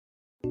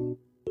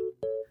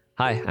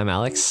Hi, I'm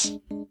Alex.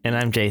 And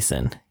I'm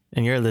Jason.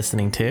 And you're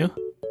listening to...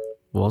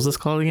 What was this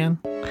called again?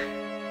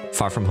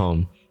 Far From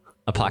Home,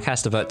 a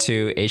podcast about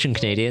two Asian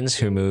Canadians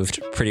who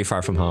moved pretty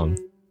far from home.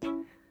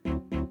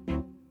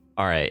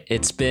 All right,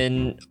 it's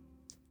been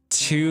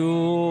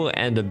 2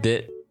 and a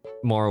bit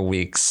more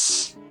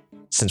weeks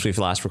since we've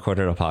last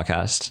recorded a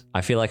podcast.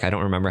 I feel like I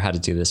don't remember how to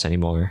do this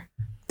anymore.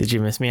 Did you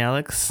miss me,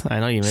 Alex?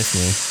 I know you missed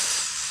me.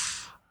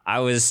 I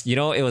was,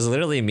 it was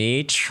literally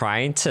me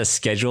trying to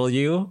schedule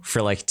you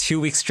for like 2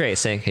 weeks straight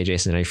saying, hey,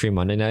 Jason, are you free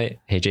Monday night?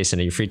 Hey, Jason,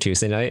 are you free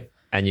Tuesday night?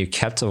 And you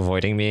kept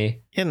avoiding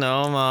me. You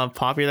know, I'm a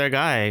popular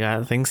guy. I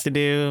got things to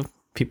do.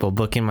 People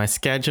booking my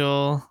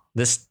schedule.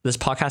 This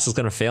podcast is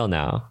going to fail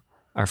now.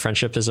 Our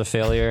friendship is a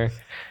failure.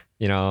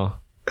 Everything's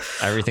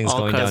going downhill.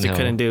 All because we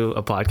couldn't do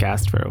a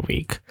podcast for a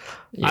week.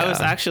 Yeah. I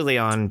was actually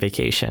on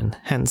vacation,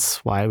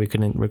 hence why we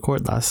couldn't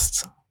record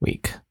last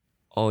week.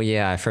 Oh,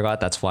 yeah. I forgot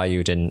that's why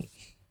you didn't.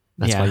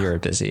 That's why you were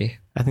busy.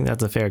 I think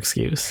that's a fair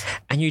excuse.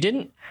 And you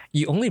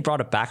only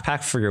brought a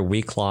backpack for your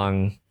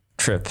week-long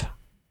trip,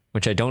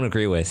 which I don't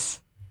agree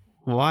with.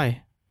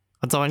 Why?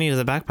 That's all I need is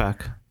a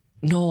backpack.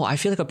 No, I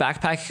feel like a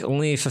backpack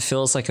only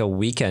fulfills like a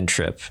weekend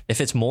trip. If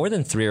it's more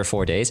than 3 or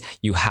 4 days,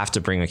 you have to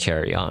bring a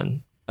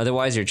carry-on.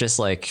 Otherwise, you're just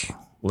like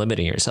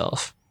limiting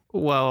yourself.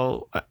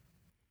 Well, what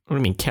do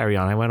you mean carry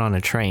on? I went on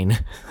a train.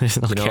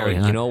 There's no carry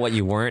on. You know what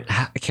you weren't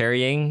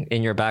carrying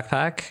in your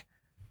backpack?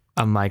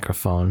 A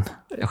microphone.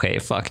 Okay,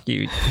 fuck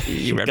you.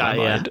 You read my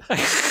mind.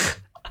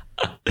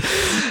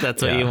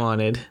 That's what you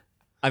wanted.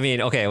 I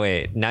mean, okay,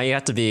 wait. Now you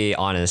have to be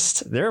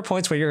honest. There are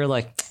points where you're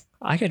like,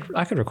 I could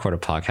record a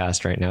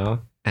podcast right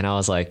now. And I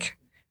was like,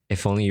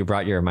 if only you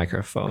brought your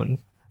microphone.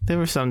 There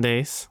were some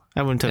days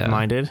I wouldn't have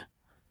minded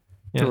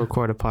to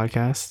record a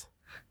podcast.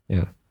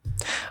 Yeah.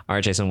 All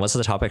right, Jason, what's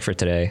the topic for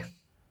today?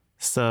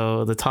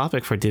 So the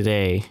topic for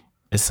today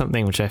is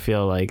something which I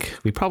feel like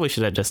we probably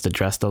should have just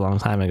addressed a long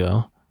time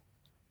ago.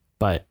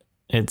 But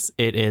it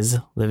is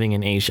living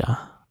in Asia.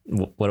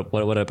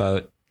 What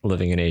about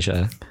living in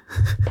Asia?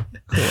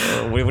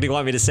 What do you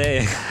want me to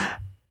say?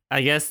 I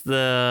guess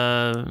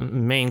the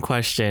main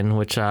question,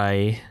 which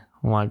I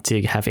want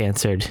to have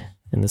answered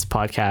in this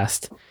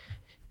podcast,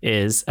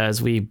 is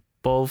as we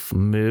both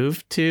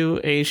moved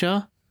to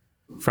Asia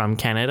from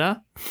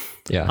Canada.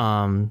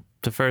 Yeah.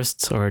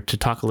 To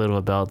talk a little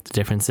about the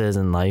differences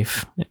in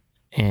life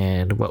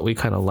and what we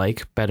kind of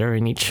like better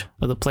in each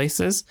of the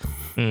places.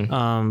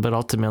 But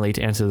ultimately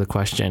to answer the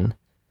question,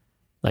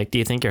 like, do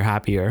you think you're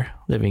happier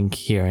living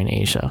here in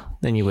Asia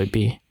than you would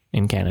be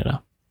in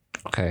Canada?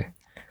 Okay.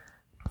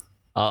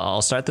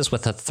 I'll start this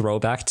with a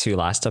throwback to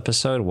last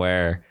episode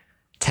where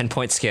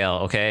 10-point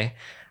scale. Okay.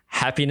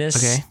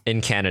 Happiness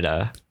in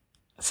Canada.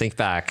 Think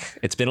back.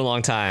 It's been a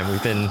long time.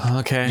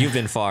 You've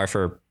been far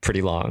for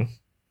pretty long.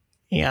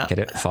 Yeah. Get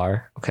it?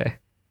 Far. Okay.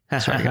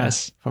 Sorry,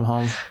 guys. From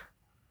home.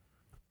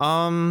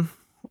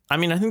 I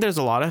mean, I think there's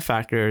a lot of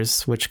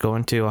factors which go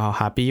into how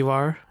happy you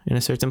are in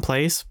a certain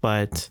place,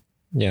 but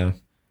yeah,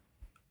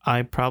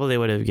 I probably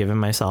would have given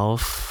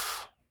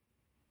myself,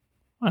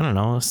 I don't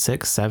know,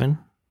 6, 7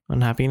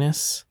 on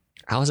happiness.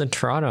 I was in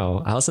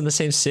Toronto. I was in the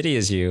same city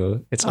as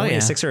you. It's only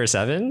a 6 or a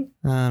 7.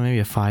 Maybe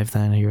a 5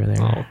 then. You were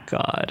there. Oh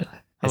God.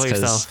 How about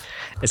yourself?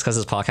 It's because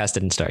this podcast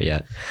didn't start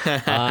yet.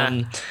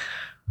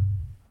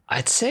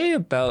 I'd say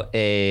about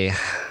a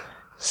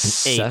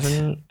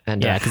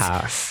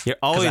 7.5. You're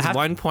always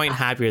 1 point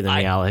happier than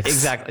me, Alex.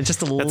 Exactly.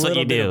 Just a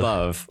little bit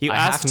above. You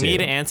asked me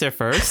to answer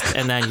first,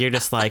 and then you're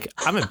just like,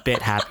 I'm a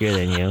bit happier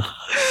than you.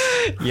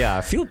 Yeah,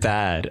 I feel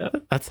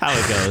bad. That's how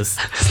it goes.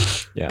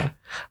 Yeah.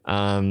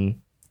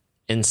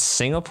 In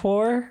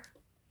Singapore,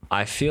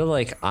 I feel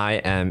like I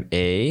am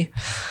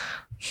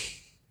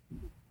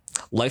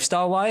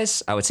lifestyle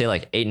wise, I would say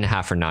like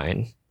 8.5 or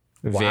 9.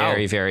 Wow.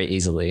 Very, very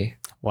easily.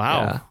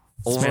 Wow. Yeah.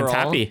 Overall,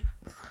 happy.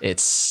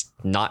 It's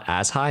not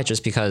as high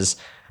just because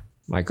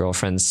my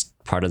girlfriend's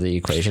part of the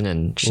equation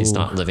and she's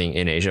not living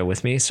in Asia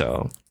with me.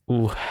 So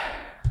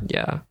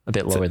yeah, a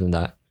bit lower than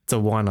that. It's a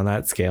 1 on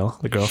that scale,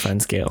 the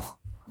girlfriend scale.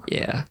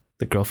 Yeah.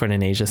 The girlfriend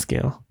in Asia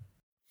scale.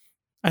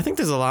 I think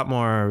there's a lot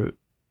more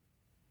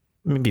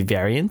maybe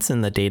variance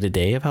in the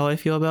day-to-day of how I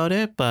feel about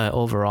it, but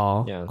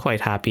overall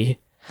quite happy.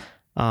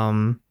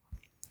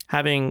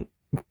 Having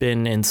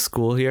been in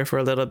school here for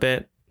a little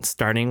bit,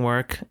 starting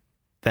work,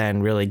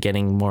 then really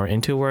getting more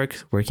into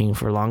work, working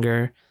for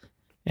longer,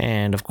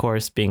 and of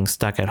course being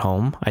stuck at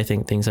home, I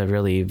think things have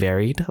really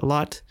varied a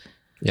lot.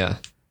 Yeah.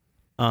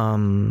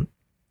 I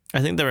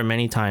think there were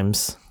many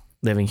times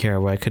living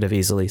here where I could have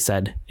easily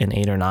said an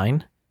 8 or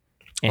 9.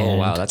 Oh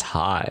wow, that's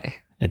high.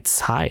 It's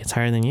high. It's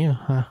higher than you,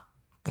 huh?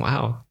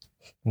 Wow.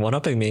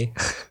 One-upping me.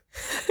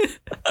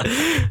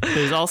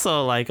 There's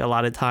also like a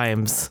lot of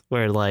times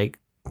where like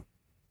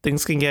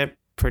things can get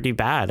pretty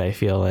bad, I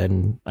feel,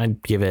 and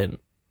I'd give it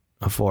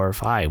a 4 or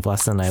 5,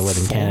 less than I would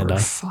in Canada.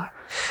 4 or 5.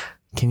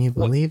 Can you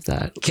believe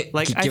that? Give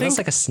us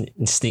like a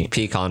sneak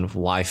peek on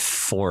why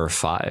 4 or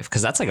 5,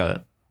 because that's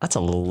a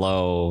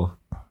low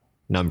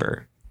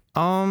number.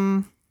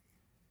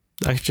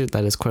 Actually,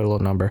 that is quite a low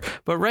number.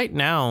 But right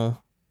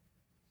now,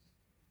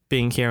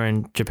 being here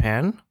in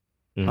Japan,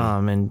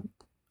 And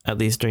at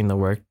least during the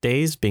work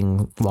days,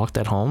 being locked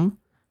at home.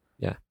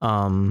 Yeah.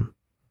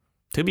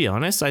 To be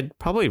honest, I'd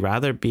probably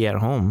rather be at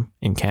home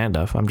in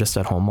Canada if I'm just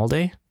at home all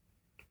day.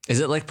 Is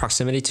it like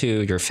proximity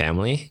to your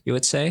family, you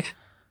would say?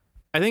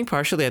 I think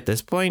partially at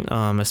this point,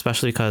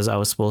 especially because I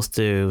was supposed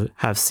to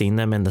have seen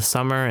them in the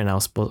summer and I'm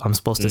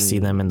supposed to see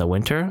them in the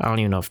winter. I don't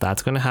even know if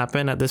that's going to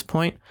happen at this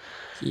point.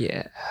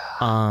 Yeah.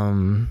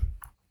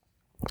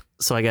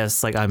 So I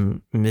guess like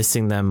I'm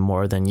missing them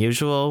more than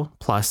usual,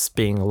 plus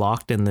being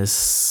locked in this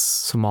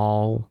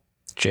small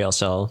jail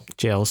cell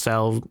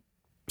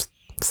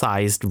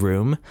sized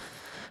room.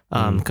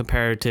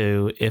 Compared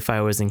to if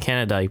I was in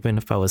Canada, even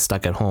if I was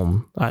stuck at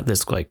home,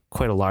 there's like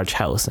quite a large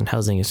house and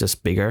housing is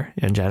just bigger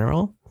in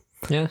general.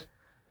 Yeah.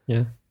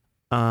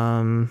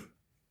 And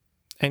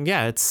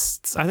yeah,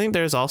 I think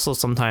there's also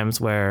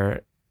sometimes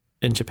where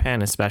in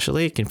Japan,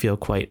 especially, it can feel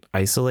quite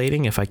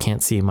isolating if I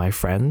can't see my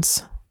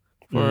friends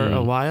for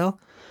a while.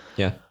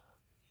 Yeah.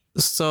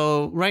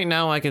 So right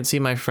now I can see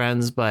my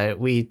friends, but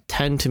we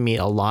tend to meet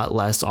a lot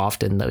less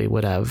often than we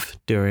would have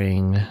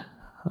during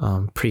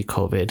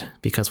pre-COVID,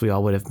 because we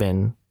all would have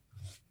been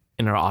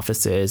in our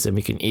offices and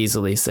we can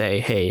easily say,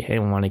 hey,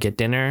 anyone want to get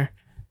dinner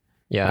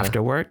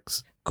after work?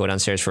 Go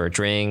downstairs for a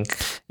drink.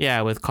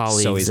 Yeah, with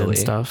colleagues and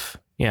stuff.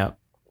 Yeah.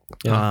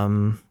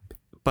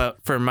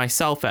 But for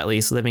myself, at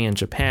least, living in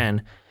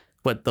Japan,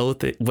 what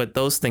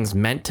those things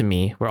meant to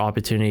me were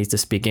opportunities to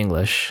speak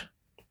English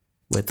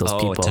with those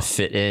people. To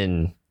fit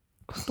in.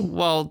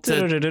 Well,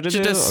 to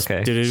just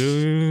okay.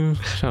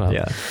 Shut up.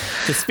 Yeah.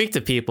 To speak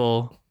to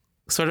people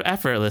sort of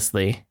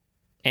effortlessly.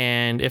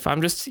 And if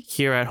I'm just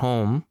here at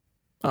home,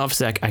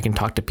 obviously I can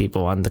talk to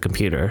people on the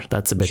computer.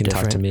 That's a bit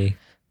different. Talk to me.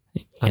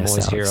 I'm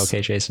always here. Alex.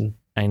 Okay, Jason.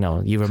 I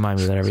know. You remind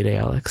me of that every day,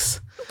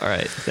 Alex. All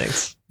right.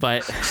 Thanks.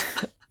 But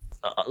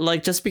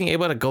like just being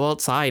able to go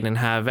outside and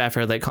have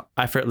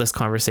effortless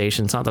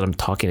conversations. Not that I'm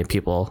talking to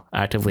people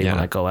actively when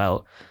I go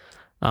out,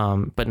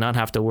 but not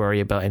have to worry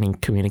about any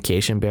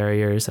communication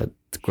barriers at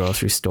the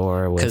grocery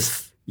store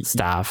with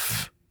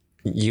staff.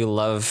 You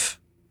love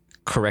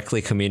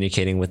correctly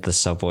communicating with the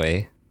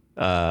subway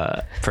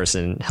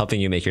person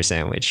helping you make your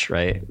sandwich,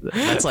 right?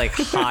 That's like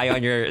high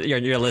on your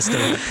list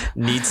of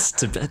needs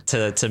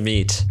to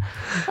meet.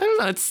 I don't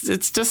know.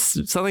 It's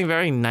just something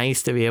very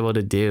nice to be able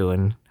to do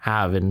and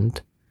have,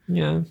 and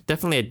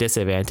definitely a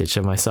disadvantage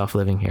of myself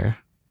living here.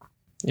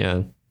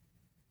 Yeah.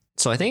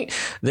 So I think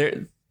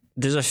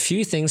there's a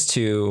few things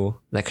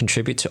that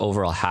contribute to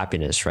overall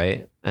happiness,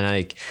 right? And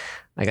I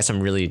guess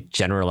I'm really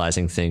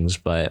generalizing things,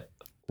 but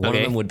one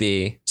of them would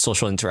be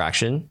social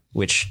interaction,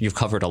 which you've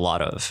covered a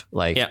lot of.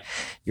 Like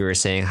you were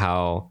saying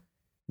how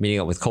meeting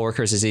up with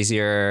coworkers is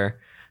easier.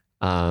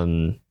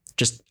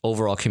 Just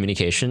overall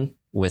communication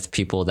with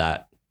people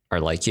that are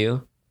like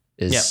you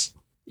is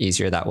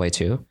easier that way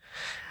too.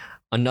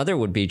 Another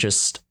would be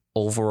just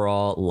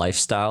overall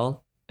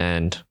lifestyle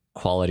and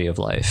quality of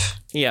life.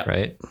 Yeah.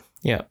 Right?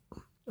 Yeah.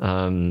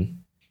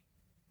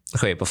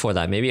 Okay, before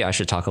that, maybe I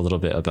should talk a little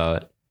bit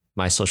about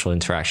my social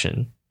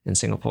interaction in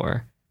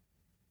Singapore.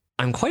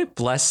 I'm quite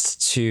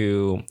blessed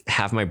to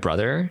have my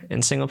brother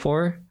in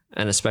Singapore,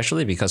 and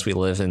especially because we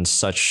live in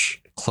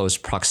such close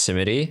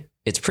proximity,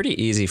 it's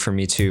pretty easy for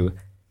me to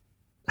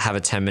have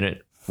a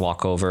 10-minute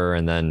walk over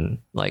and then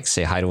like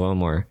say hi to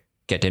him or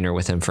get dinner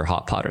with him for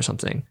hot pot or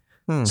something.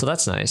 So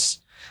that's nice.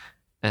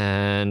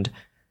 And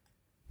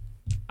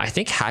I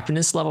think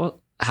happiness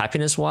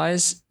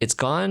wise,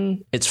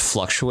 it's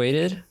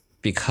fluctuated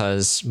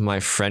because my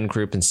friend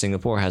group in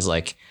Singapore has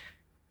like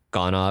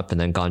gone up and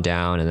then gone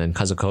down, and then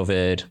because of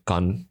COVID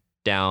gone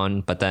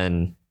down, but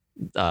then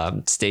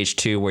stage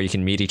 2 where you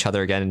can meet each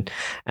other again,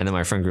 and then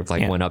my friend group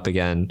went up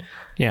again.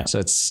 Yeah. So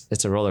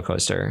it's a roller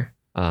coaster.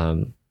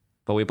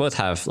 But we both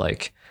have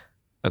like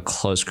a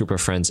close group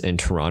of friends in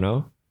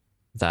Toronto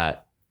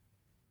that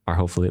are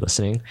hopefully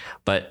listening,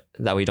 but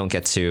that we don't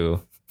get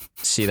to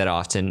see that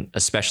often,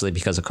 especially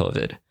because of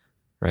COVID,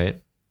 right?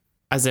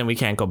 As in we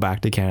can't go back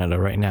to Canada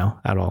right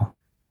now at all.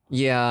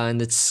 Yeah, and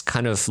it's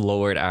kind of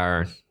lowered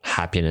our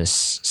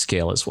happiness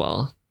scale as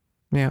well.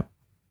 Yeah.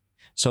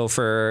 So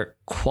for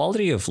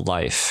quality of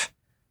life,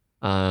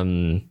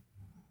 Tokyo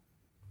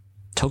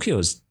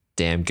is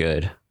damn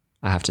good,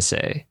 I have to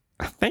say.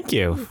 Thank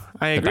you.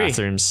 I agree. The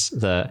bathrooms,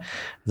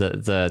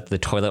 the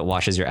toilet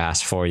washes your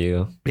ass for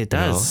you. It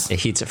does. It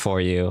heats it for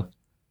you.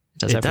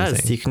 It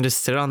does. You can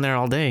just sit on there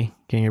all day,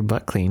 getting your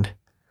butt cleaned.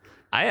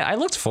 I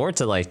looked forward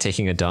to like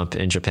taking a dump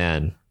in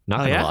Japan.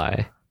 Not gonna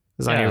lie.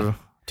 Is on your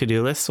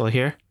to-do list while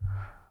here?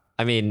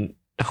 I mean,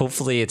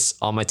 hopefully it's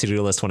on my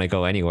to-do list when I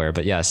go anywhere,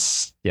 but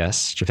yes,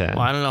 Japan.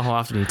 Well, I don't know how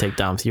often you take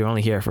dumps. You were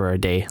only here for a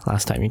day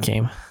last time you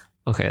came.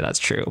 Okay, that's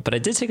true. But I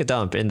did take a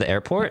dump in the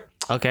airport.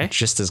 Okay.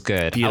 Just as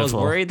good. Beautiful. I was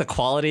worried the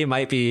quality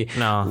might be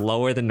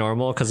lower than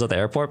normal because of the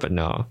airport, but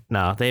no.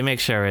 No, they make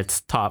sure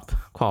it's top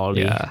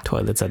quality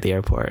toilets at the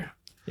airport.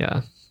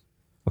 Yeah.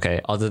 Okay,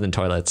 other than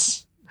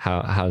toilets,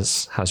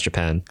 how's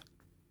Japan?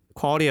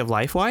 Quality of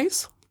life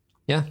wise?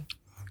 Yeah.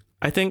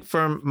 I think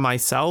for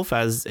myself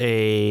as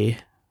a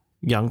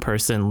young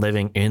person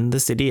living in the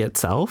city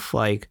itself,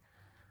 like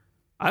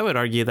I would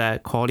argue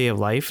that quality of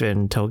life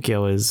in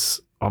Tokyo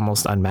is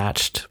almost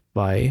unmatched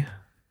by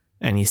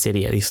any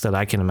city, at least that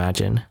I can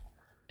imagine.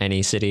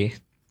 Any city?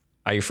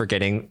 Are you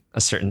forgetting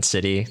a certain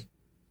city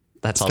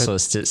that's also a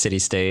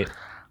city-state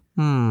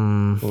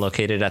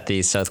located at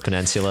the South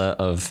Peninsula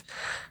of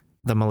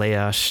the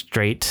Malaya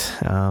Strait?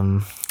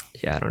 Yeah,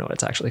 I don't know what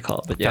it's actually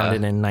called, but yeah.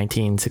 Founded in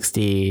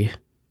 1960.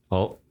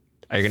 Oh,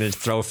 are you going to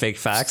throw fake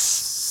facts?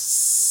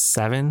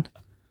 7?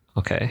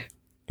 Okay.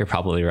 You're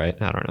probably right.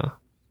 I don't know.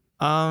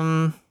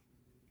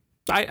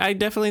 I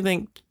definitely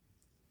think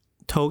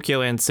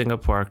Tokyo and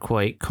Singapore are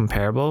quite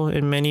comparable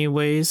in many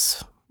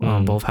ways,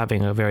 both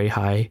having a very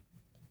high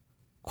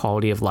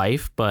quality of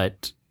life,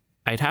 but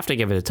I'd have to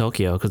give it to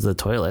Tokyo because of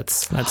the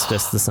toilets. That's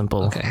just the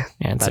simple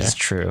answer. That's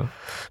true.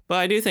 But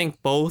I do think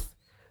both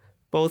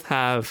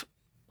have,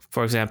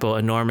 for example,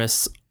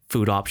 enormous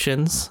food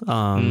options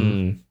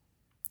and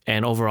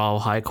overall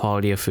high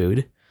quality of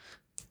food.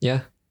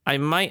 Yeah. I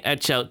might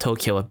etch out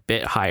Tokyo a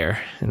bit higher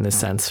in this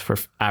sense for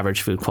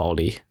average food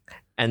quality.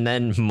 And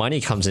then money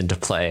comes into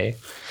play,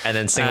 and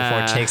then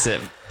Singapore takes it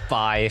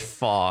by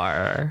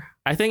far.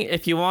 I think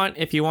if you want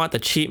the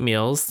cheap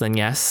meals, then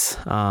yes.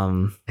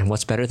 And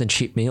what's better than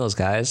cheap meals,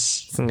 guys?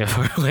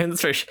 Singapore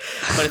wins for sure.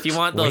 But if you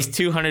want those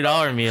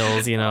 $200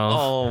 meals,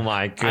 oh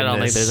my goodness, I don't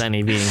think there's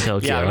any beating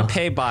Tokyo. Yeah, I'm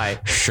pay by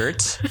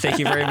shirt. Thank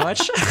you very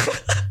much.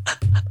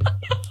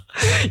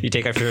 You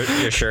take off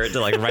your shirt to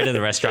right in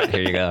the restaurant.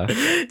 Here you go.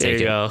 There you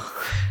go.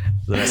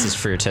 The rest is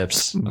for your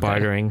tips. Okay.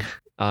 Bartering.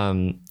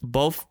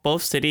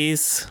 Both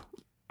cities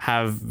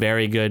have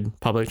very good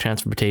public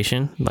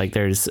transportation.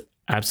 There's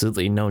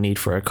absolutely no need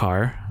for a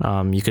car.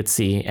 You could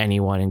see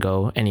anyone and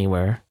go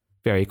anywhere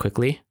very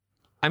quickly.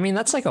 I mean,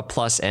 that's a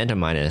plus and a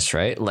minus,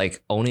 right?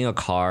 Owning a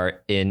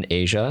car in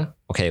Asia,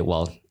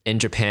 in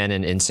Japan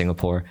and in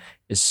Singapore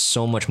is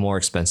so much more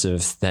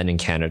expensive than in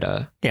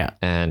Canada. Yeah.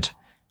 And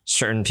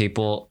certain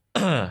people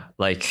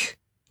like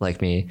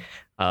me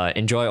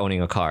enjoy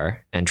owning a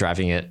car and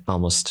driving it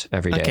almost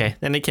every day. Okay,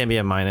 then it can be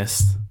a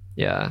minus.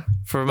 Yeah.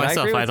 For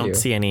myself, I don't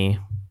see any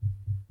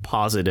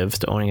positives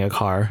to owning a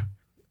car.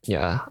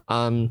 Yeah.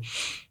 I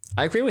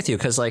agree with you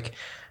because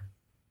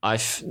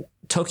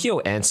Tokyo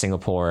and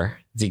Singapore,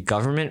 the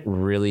government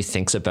really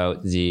thinks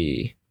about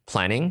the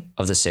planning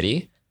of the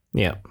city.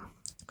 Yeah.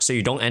 So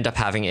you don't end up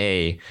having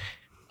a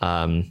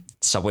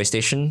subway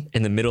station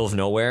in the middle of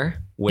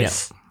nowhere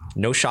with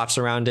no shops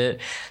around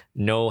it,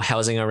 no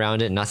housing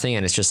around it, nothing.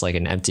 And it's just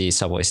an empty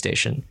subway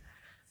station.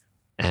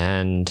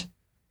 And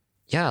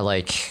yeah,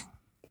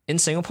 in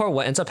Singapore,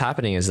 what ends up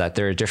happening is that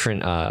there are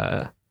different,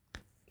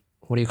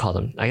 what do you call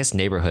them? I guess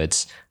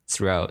neighborhoods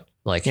throughout.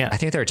 I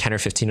think there are 10 or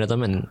 15 of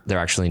them and they're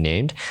actually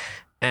named.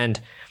 And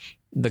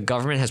the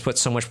government has put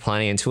so much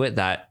planning into it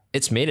that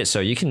it's made it so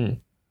you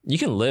can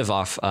live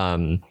off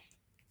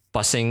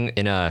busing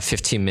in a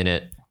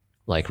 15-minute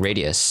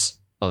radius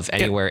of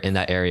anywhere in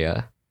that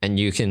area. And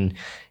you can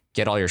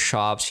get all your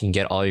shops, you can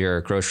get all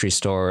your grocery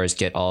stores,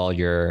 get all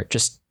your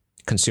just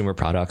consumer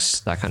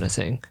products, that kind of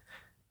thing.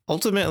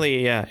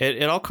 Ultimately, yeah,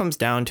 it all comes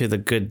down to the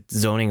good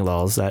zoning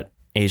laws that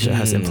Asia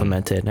has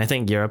implemented. And I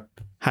think Europe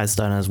has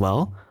done as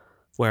well,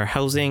 where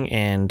housing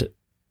and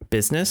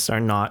business are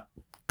not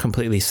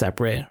completely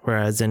separate.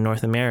 Whereas in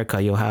North America,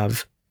 you'll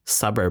have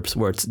suburbs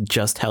where it's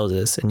just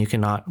houses and you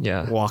cannot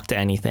walk to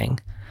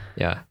anything.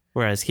 Yeah.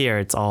 Whereas here,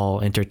 it's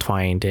all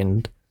intertwined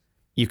and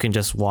you can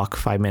just walk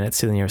 5 minutes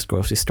to the nearest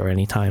grocery store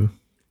anytime.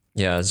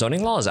 Yeah,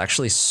 zoning law is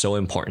actually so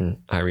important,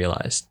 I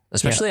realized,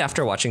 especially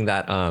after watching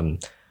that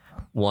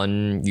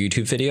one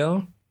YouTube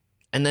video.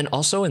 And then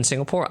also in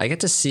Singapore, I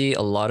get to see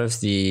a lot of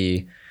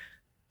the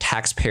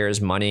taxpayers'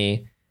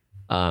 money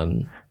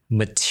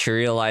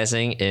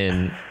materializing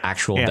in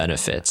actual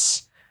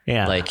benefits.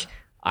 Yeah.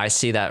 I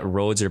see that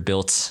roads are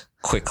built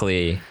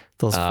quickly.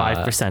 Those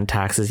 5%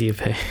 taxes you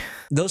pay.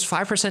 Those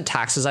 5%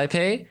 taxes I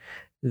pay,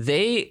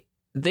 they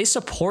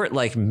support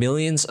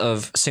millions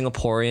of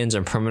Singaporeans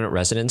and permanent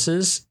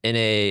residences in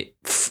a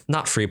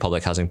not free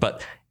public housing,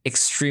 but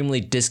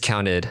extremely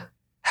discounted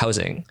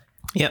housing.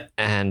 Yep.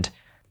 And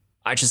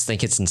I just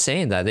think it's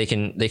insane that they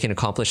can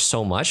accomplish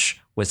so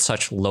much with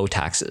such low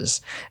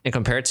taxes. And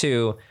compared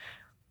to,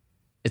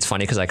 it's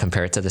funny because I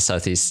compare it to the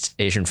Southeast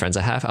Asian friends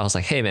I have. I was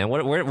like, hey man,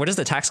 where does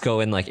the tax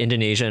go in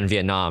Indonesia and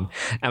Vietnam?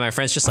 And my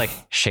friends just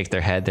shake their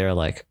head. They're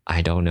like,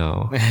 I don't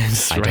know.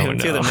 Just right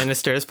into the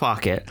minister's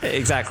pocket.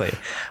 Exactly.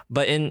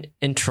 But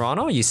in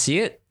Toronto, you see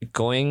it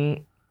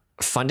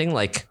funding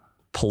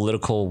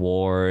political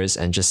wars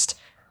and just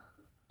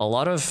a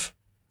lot of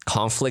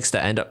conflicts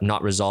that end up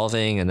not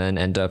resolving and then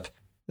end up.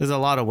 There's a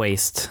lot of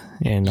waste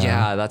in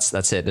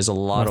that's it. There's a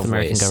lot of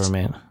American waste.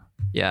 Government.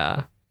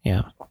 Yeah.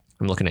 Yeah.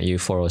 I'm looking at you,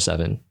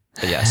 407.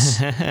 But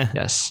yes.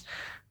 Yes.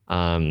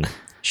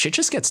 Shit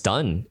just gets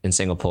done in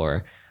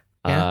Singapore.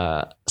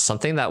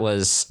 Something that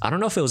was, I don't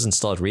know if it was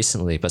installed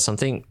recently, but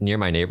something near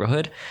my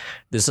neighborhood.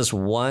 There's this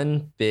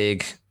one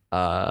big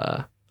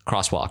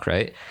crosswalk,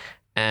 right?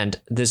 And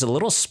there's a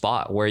little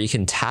spot where you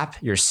can tap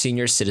your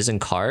senior citizen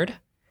card.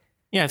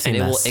 Yeah, I've seen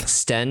and it this. will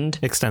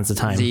extends the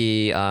time.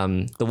 The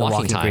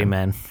walking time. Green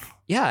man.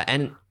 Yeah,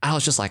 and I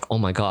was just like, oh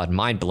my God,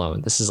 mind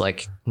blown. This is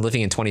like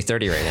living in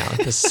 2030 right now.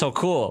 This is so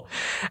cool.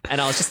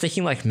 And I was just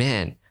thinking like,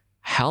 man,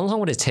 how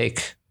long would it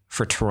take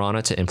for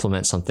Toronto to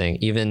implement something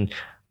even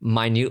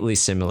minutely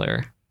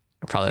similar?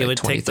 Probably It like would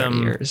 20, take 30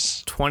 them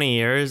years. 20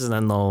 years and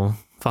then they'll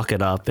fuck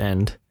it up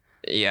and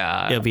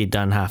Yeah. it'll be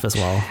done half as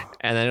well.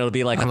 And then it'll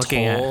be like I'm a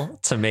looking toll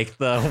to make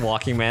the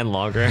walking man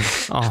longer.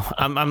 Oh,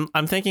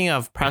 I'm thinking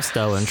of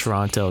Presto in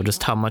Toronto,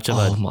 just how much of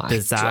a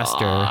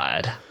disaster.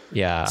 God.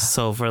 Yeah.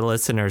 So for the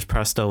listeners,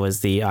 Presto was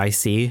the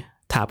IC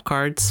tap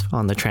cards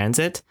on the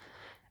transit.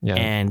 Yeah.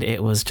 And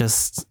it was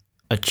just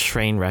a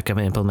train wreck of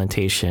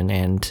implementation.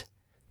 And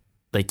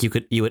like you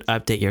would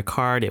update your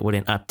card, it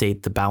wouldn't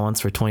update the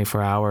balance for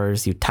 24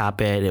 hours. You tap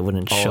it, it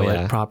wouldn't show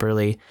it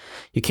properly.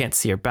 You can't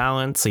see your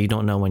balance, so you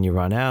don't know when you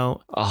run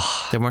out.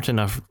 Oh.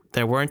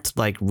 There weren't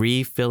like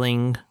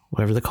refilling,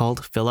 whatever they're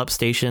called, fill up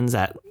stations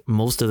at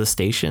most of the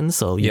stations,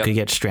 so you could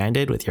get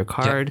stranded with your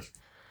card.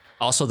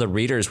 Also, the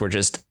readers were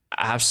just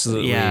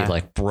absolutely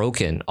like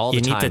broken all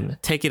the time. You need to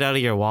take it out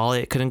of your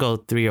wallet. It couldn't go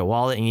through your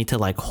wallet. You need to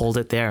like hold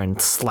it there and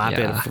slap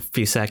it for a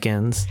few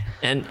seconds.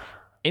 And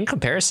in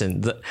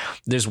comparison,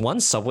 there's one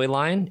subway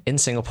line in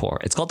Singapore.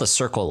 It's called the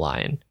Circle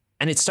Line,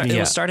 and it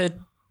was started,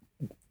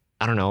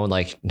 I don't know,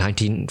 like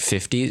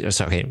 1950s or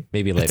so. Okay,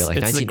 maybe later, like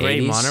 1980s. It's the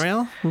Great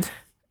Monorail?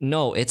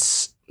 No,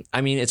 it's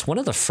one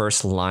of the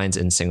first lines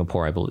in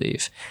Singapore, I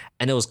believe,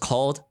 and it was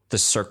called the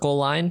Circle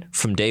Line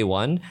from day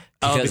one.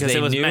 Because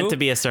it was meant to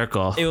be a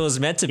circle. It was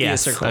meant to be a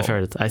circle. I've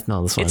heard. I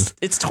know this one.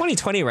 It's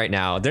 2020 right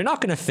now. They're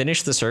not going to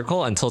finish the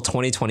circle until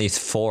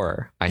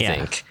 2024, I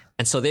think.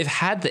 And so they've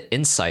had the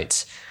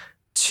insight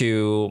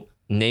to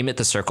name it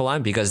the Circle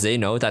Line because they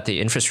know that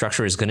the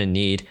infrastructure is going to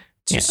need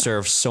to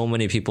serve so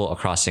many people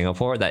across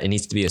Singapore that it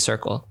needs to be a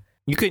circle.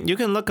 You can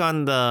look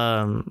on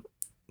the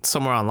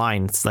somewhere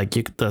online. It's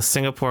like the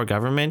Singapore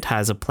government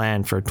has a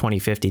plan for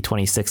 2050,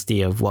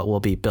 2060 of what will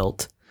be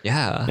built.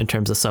 Yeah. In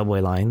terms of subway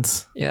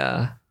lines.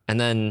 Yeah. And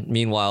then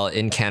meanwhile,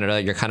 in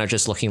Canada, you're kind of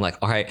just looking like,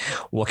 all right,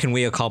 what can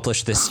we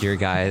accomplish this year,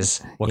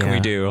 guys? What can we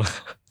do?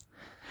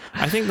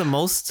 I think the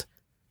most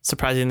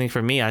surprising thing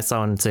for me I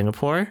saw in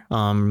Singapore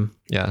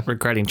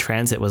regarding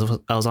transit was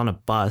I was on a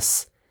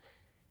bus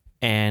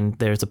and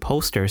there's a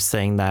poster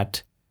saying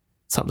that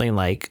something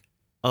like,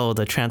 oh,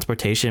 the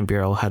Transportation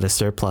Bureau had a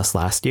surplus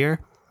last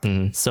year.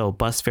 So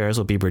bus fares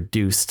will be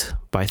reduced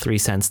by 3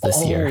 cents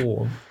this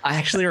year. I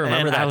actually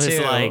remember that I was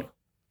too. Like,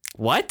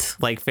 what?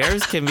 Like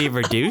fares can be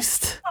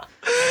reduced?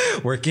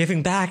 We're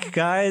giving back,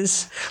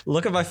 guys.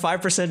 Look at my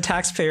 5%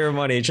 taxpayer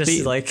money.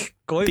 Just like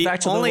going back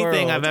to the world. The only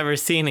thing I've ever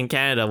seen in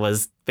Canada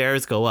was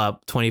fares go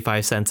up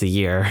 25 cents a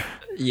year.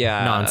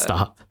 Yeah.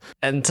 Nonstop.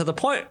 And to the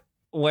point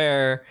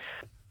where,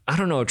 I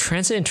don't know,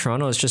 transit in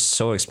Toronto is just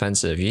so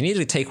expensive. You need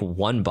to take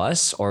one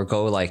bus or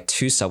go like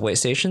 2 subway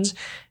stations.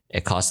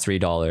 It costs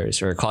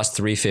 $3 or it costs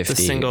 $3.50. The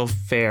single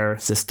fare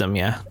system.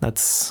 Yeah.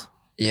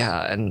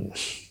 And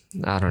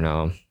I don't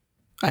know.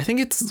 I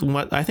think it's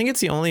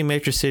the only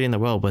major city in the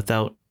world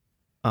without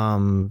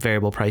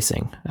variable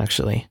pricing,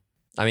 actually.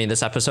 I mean,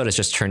 this episode has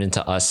just turned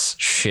into us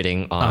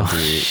shitting on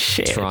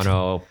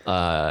Toronto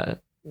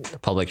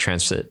public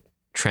transit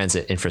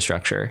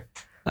infrastructure,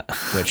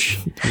 which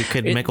we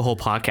could make a whole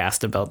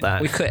podcast about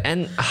that. We could.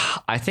 And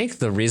I think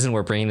the reason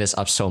we're bringing this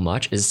up so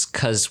much is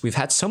because we've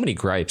had so many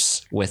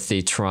gripes with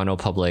the Toronto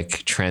public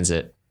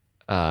transit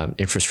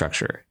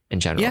infrastructure in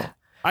general. Yeah.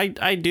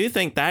 I do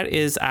think that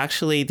is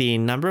actually the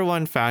number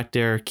one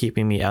factor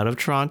keeping me out of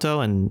Toronto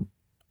and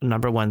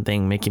number one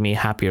thing making me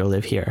happier to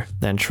live here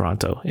than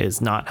Toronto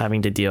is not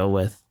having to deal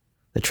with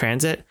the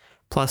transit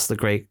plus the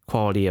great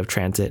quality of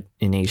transit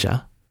in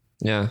Asia.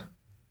 Yeah.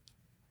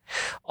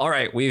 All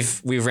right.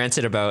 We've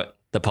ranted about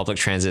the public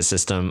transit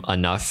system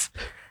enough.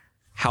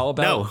 How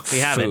about food?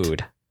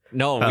 Haven't.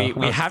 No,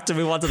 we have to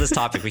move on to this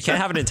topic. We can't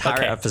have an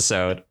entire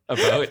episode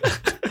about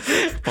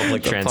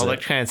public transit.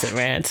 Public transit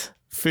rant.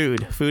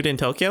 Food in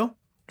Tokyo?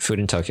 Food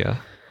in Tokyo.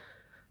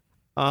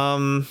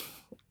 I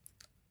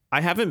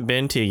haven't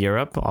been to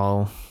Europe.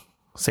 I'll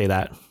say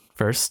that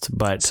first,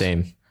 but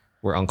same.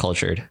 We're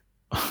uncultured.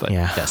 But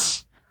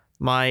yes.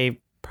 My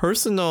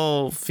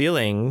personal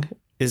feeling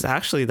is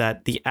actually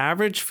that the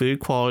average food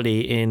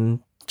quality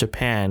in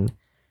Japan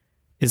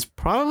is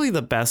probably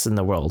the best in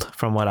the world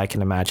from what I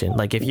can imagine.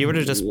 Like if you were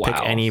to just pick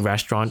any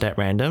restaurant at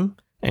random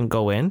and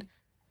go in,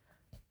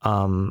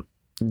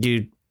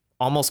 you'd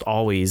almost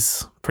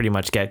always pretty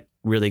much get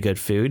really good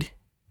food.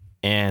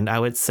 And I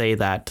would say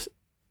that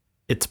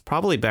it's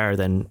probably better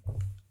than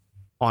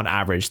on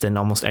average than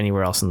almost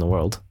anywhere else in the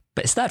world.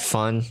 But is that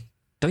fun?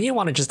 Don't you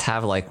want to just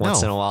have like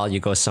once in a while you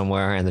go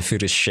somewhere and the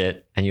food is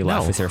shit and you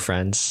laugh with your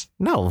friends?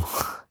 No.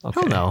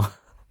 Okay. Hell no.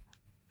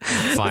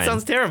 Fine. That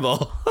sounds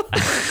terrible.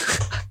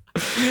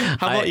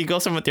 How about you go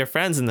somewhere with your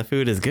friends and the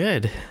food is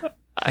good?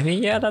 I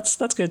mean, yeah, that's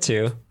good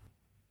too.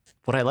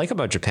 What I like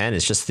about Japan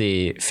is just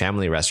the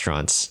family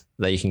restaurants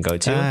that you can go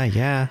to.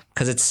 Yeah.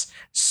 Because it's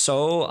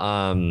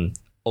so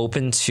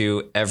open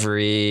to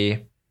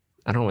every,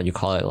 I don't know what you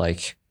call it,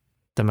 like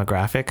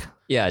demographic.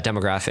 Yeah,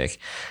 demographic.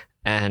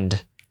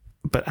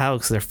 But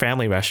Alex, they're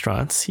family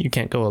restaurants. You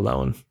can't go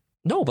alone.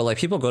 No, but like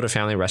people go to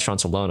family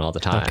restaurants alone all the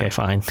time. Okay,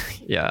 fine.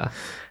 Yeah.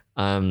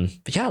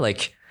 But yeah,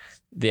 like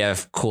they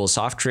have cool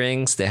soft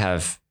drinks. They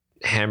have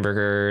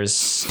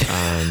hamburgers.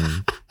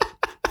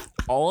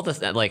 All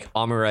the like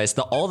omurice,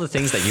 all the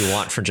things that you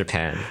want from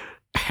Japan.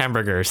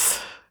 Hamburgers.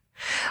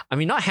 I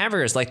mean, not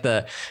hamburgers, like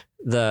the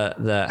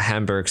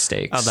Hamburg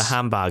steaks. Oh, the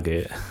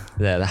hamburger.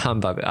 The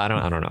hamburger. I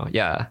don't know.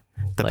 Yeah,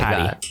 the like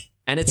patty. That.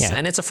 And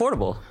it's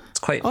affordable. It's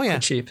quite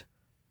cheap.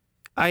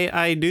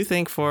 I do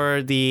think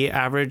for the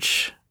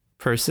average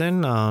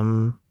person,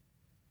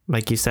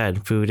 like you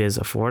said, food is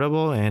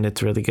affordable and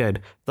it's really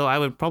good. Though I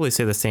would probably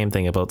say the same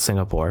thing about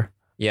Singapore.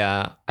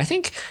 Yeah, I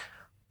think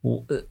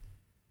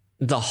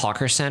the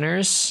hawker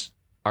centers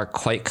are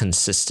quite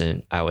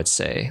consistent, I would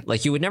say.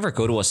 Like you would never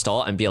go to a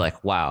stall and be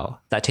like, wow,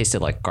 that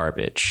tasted like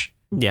garbage.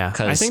 Yeah,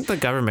 I think the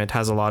government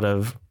has a lot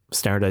of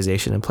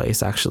standardization in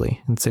place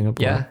actually in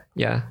Singapore.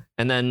 Yeah.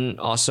 And then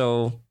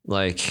also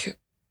like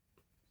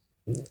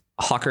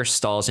hawker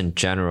stalls in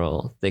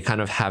general, they kind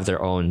of have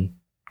their own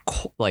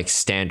like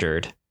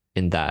standard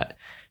in that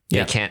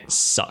they can't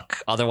suck.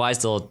 Otherwise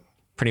they'll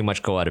pretty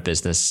much go out of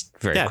business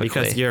very quickly.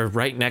 Yeah, because you're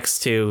right next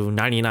to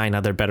 99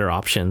 other better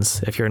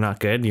options. If you're not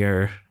good,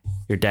 you're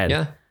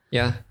dead.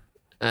 Yeah.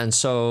 And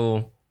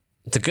so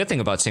the good thing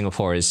about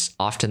Singapore is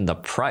often the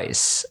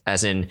price,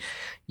 as in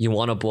you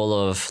want a bowl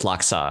of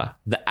laksa.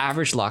 The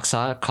average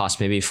laksa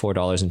costs maybe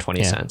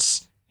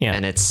 $4.20. Yeah.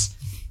 And it's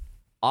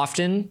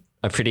often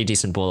a pretty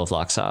decent bowl of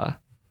laksa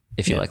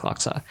if you like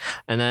laksa.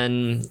 And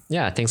then,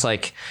 things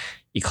like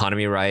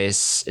economy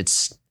rice,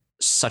 it's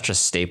such a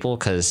staple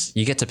because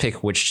you get to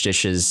pick which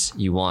dishes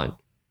you want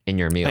in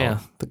your meal. Yeah,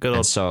 the good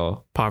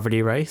old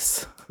poverty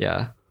rice.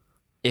 Yeah.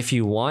 If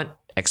you want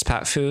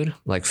expat food,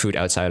 like food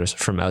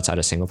from outside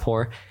of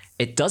Singapore,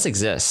 it does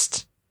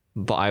exist,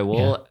 but I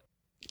will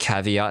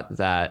caveat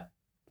that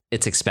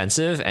it's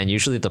expensive and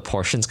usually the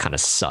portions kind of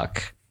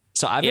suck.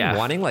 So I've been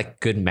wanting like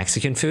good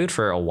Mexican food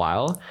for a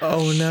while.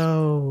 Oh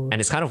no. And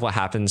it's kind of what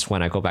happens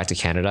when I go back to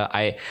Canada.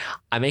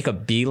 I make a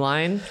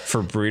beeline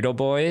for Burrito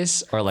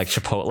Boys or like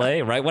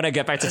Chipotle right when I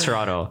get back to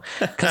Toronto,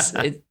 because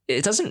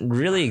it doesn't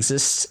really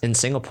exist in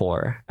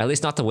Singapore, at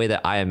least not the way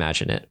that I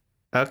imagine it.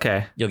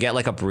 Okay. You'll get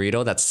like a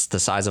burrito that's the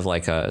size of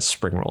like a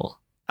spring roll.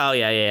 Oh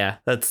yeah.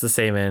 That's the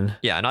same in.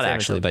 Yeah, not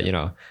actually, but you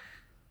know.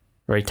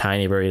 Very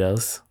tiny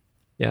burritos.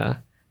 Yeah.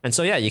 And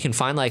so you can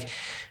find like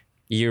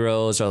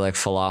gyros or like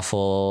falafel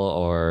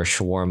or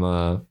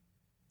shawarma.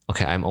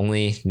 Okay, I'm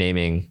only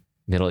naming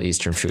Middle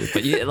Eastern food,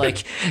 but you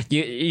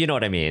know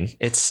what I mean.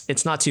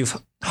 It's not too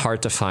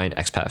hard to find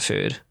expat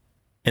food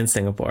in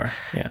Singapore.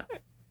 Yeah,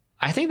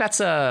 I think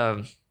that's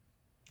a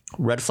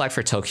red flag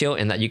for Tokyo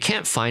in that you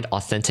can't find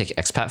authentic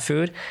expat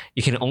food.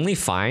 You can only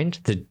find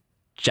the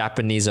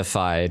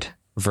Japaneseified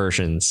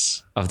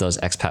versions of those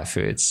expat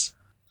foods.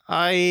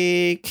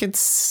 I can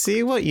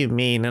see what you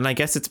mean, and I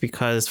guess it's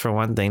because, for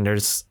one thing,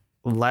 there's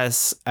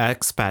less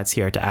expats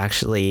here to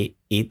actually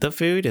eat the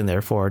food and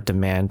therefore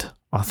demand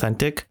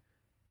authentic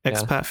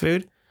expat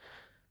food.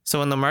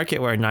 So in the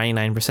market where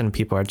 99% of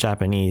people are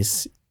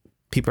Japanese,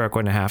 people are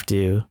going to have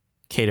to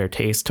cater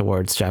taste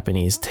towards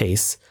Japanese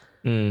tastes.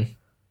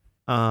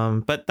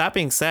 But that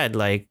being said,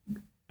 like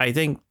I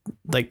think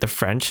like the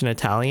French and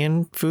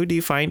Italian food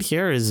you find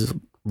here is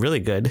really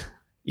good,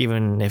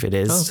 even if it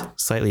is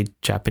slightly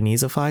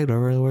Japaneseified,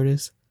 whatever the word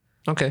is.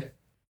 Okay.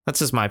 That's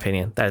just my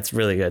opinion. That's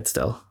really good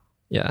still.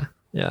 Yeah.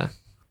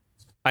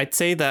 I'd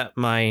say that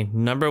my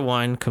number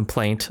one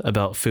complaint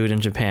about food in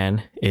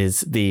Japan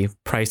is the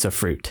price of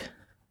fruit.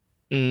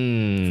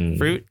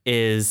 Fruit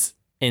is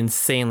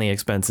insanely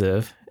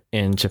expensive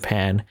in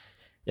Japan.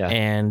 Yeah.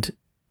 And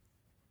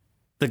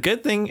the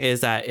good thing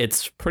is that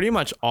it's pretty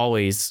much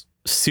always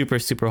super,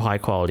 super high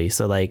quality.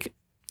 So like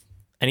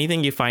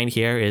anything you find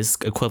here is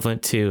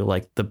equivalent to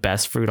like the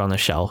best fruit on the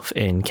shelf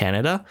in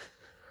Canada.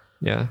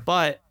 Yeah.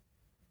 But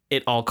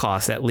it all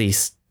costs at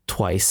least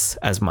twice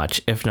as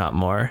much, if not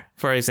more.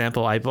 For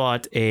example, I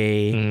bought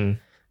a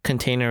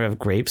container of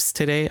grapes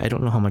today. I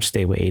don't know how much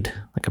they weighed,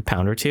 like a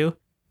pound or two.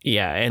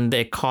 Yeah, and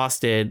it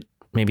costed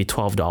maybe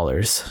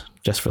 $12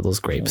 just for those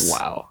grapes.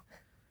 Wow.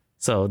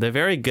 So they're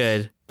very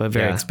good, but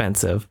very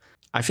expensive.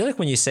 I feel like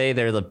when you say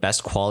they're the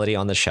best quality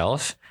on the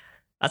shelf,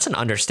 that's an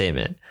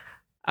understatement.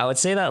 I would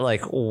say that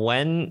like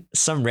when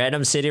some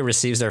random city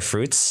receives their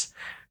fruits,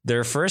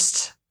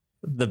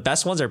 the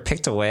best ones are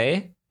picked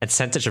away and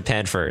sent to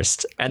Japan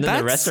first, and then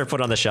the rest are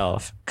put on the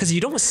shelf because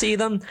you don't see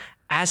them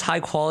as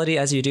high quality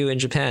as you do in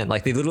Japan.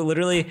 Like they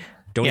literally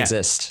don't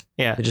exist.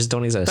 Yeah, they just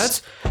don't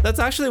exist. That's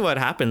actually what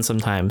happens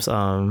sometimes.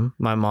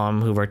 My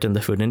mom, who worked in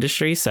the food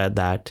industry, said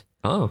that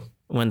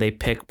when they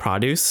pick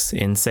produce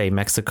in, say,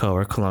 Mexico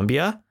or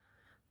Colombia,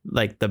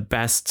 like the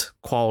best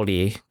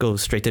quality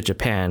goes straight to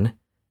Japan.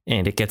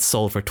 And it gets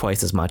sold for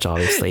twice as much,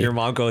 obviously. Your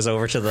mom goes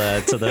over to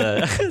the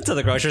to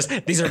the grocers.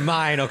 These are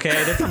mine,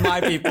 okay? They're for my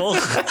people.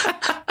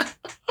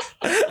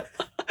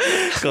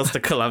 Goes to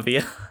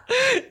Colombia.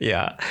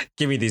 Yeah,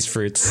 give me these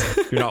fruits.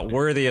 You're not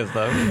worthy of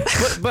them.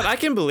 But I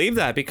can believe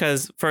that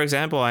because, for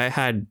example, I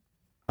had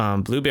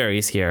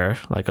blueberries here,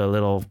 like a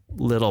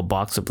little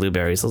box of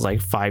blueberries was like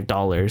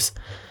 $5.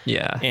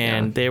 Yeah.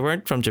 And they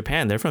weren't from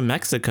Japan, they're from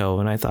Mexico.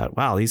 And I thought,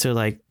 wow, these are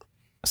like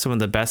some of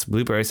the best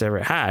blueberries I ever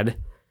had.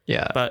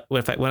 Yeah. But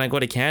when I go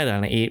to Canada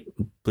and I eat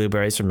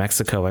blueberries from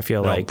Mexico, I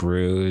feel like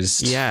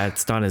bruised. Yeah,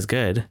 it's not as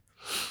good.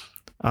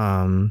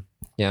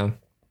 Yeah.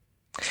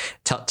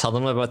 Tell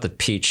them about the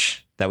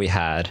peach that we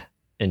had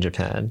in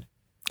Japan.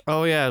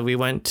 Oh yeah, we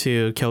went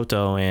to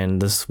Kyoto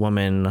and this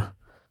woman, I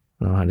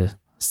don't know how to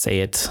say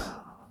it,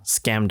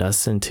 scammed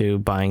us into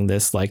buying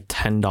this like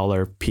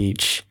 $10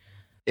 peach.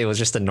 It was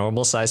just a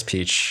normal size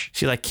peach.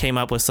 She like came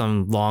up with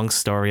some long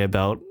story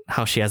about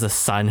how she has a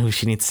son who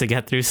she needs to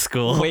get through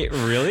school. Wait,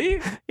 really?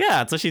 Yeah,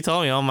 that's what she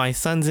told me. Oh, my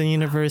son's in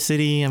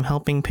university. I'm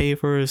helping pay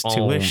for his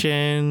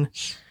tuition.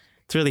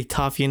 It's really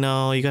tough, you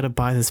know. You got to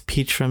buy this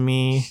peach from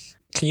me.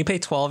 Can you pay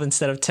 12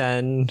 instead of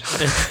 10?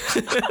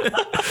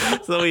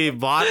 So we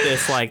bought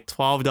this like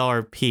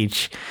 $12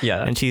 peach.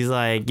 Yeah. And she's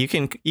like, you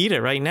can eat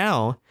it right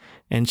now.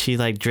 And she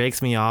like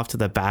drags me off to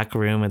the back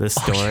room of the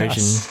storage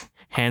and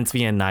hands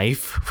me a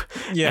knife.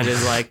 Yeah. And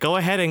is like, go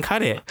ahead and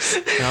cut it.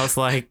 And I was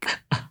like,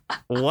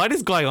 what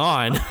is going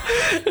on?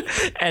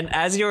 And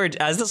as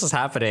this was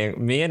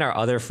happening, me and our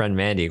other friend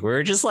Mandy, we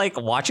were just like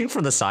watching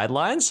from the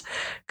sidelines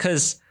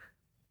because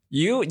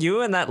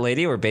you and that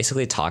lady were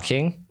basically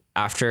talking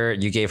after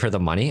you gave her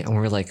the money, and we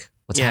were like,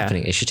 what's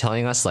happening? Is she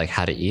telling us like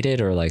how to eat it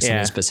or like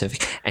something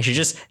specific? And she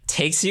just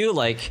takes you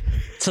like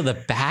to the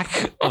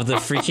back of the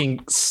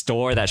freaking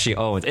store that she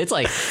owns. It's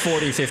like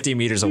 40, 50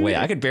 meters away.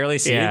 I could barely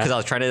see you because I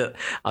was trying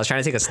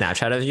to take a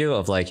Snapchat of you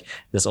of like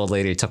this old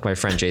lady took my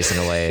friend Jason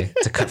away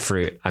to cut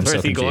fruit. I'm so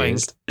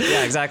confused.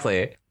 Yeah,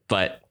 exactly.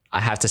 But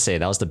I have to say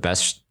that was the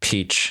best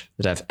peach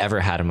that I've ever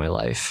had in my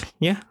life.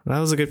 Yeah, that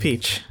was a good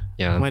peach.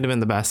 Yeah. Might have been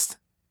the best.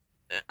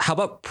 How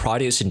about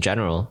produce in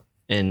general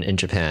in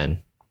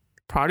Japan?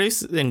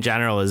 Produce in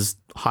general is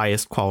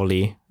highest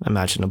quality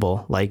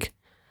imaginable. Like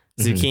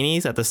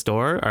zucchinis at the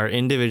store are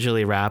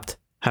individually wrapped,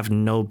 have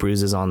no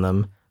bruises on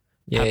them.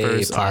 Yay,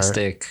 Peppers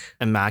plastic.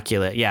 Are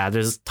immaculate. Yeah,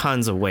 there's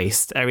tons of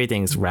waste.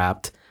 Everything's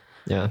wrapped.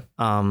 Yeah.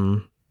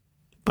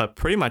 But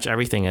pretty much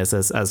everything is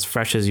as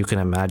fresh as you can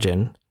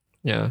imagine.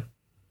 Yeah.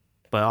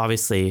 But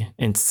obviously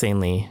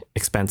insanely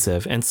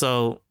expensive. And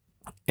so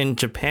in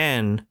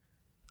Japan,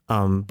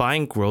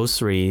 buying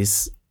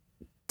groceries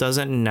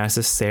doesn't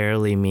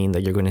necessarily mean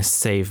that you're going to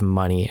save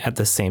money at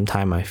the same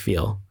time, I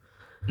feel.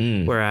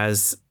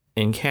 Whereas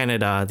in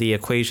Canada, the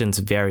equation's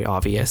very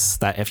obvious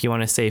that if you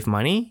want to save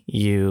money,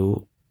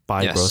 you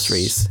buy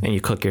groceries and you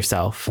cook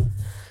yourself.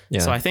 Yeah.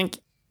 So I think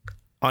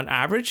on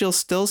average, you'll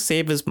still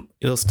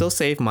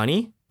save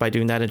money by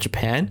doing that in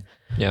Japan.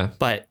 Yeah.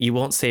 But you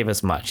won't save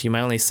as much. You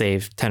might only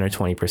save 10 or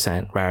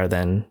 20% rather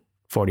than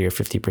 40 or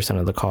 50%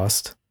 of the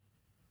cost.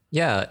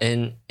 Yeah.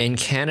 In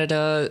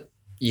Canada,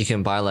 you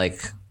can buy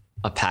like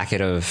a packet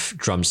of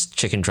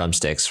chicken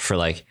drumsticks for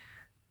like,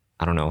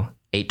 I don't know,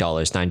 $8,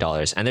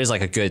 $9. And there's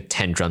like a good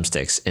 10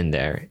 drumsticks in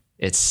there.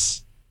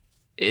 It's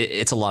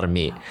a lot of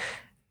meat.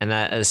 And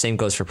that the same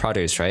goes for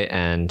produce, right?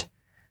 And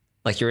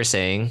like you were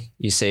saying,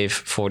 you save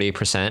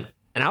 40%.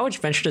 And I would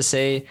venture to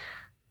say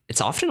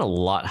it's often a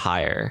lot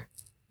higher.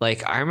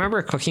 Like I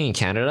remember cooking in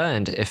Canada,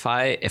 and if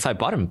I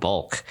bought in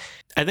bulk,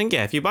 I think,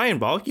 if you buy in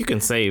bulk, you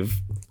can save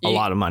a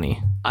lot of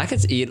money. I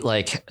could eat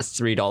like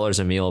 $3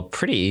 a meal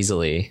pretty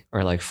easily,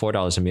 or like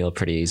 $4 a meal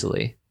pretty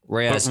easily.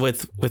 Whereas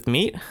with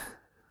meat?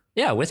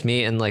 Yeah, with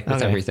meat and like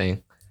with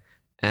everything.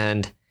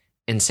 And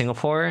in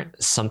Singapore,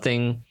 it's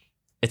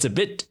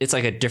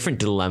like a different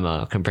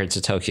dilemma compared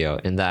to Tokyo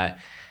in that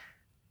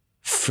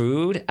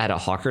food at a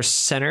hawker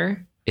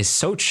center is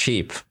so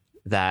cheap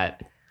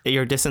that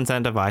you're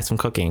disincentivized from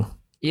cooking.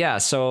 Yeah,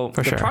 so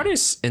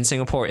produce in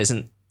Singapore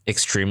isn't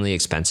extremely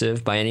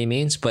expensive by any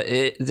means, but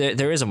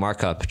there is a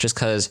markup just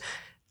because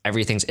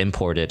everything's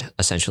imported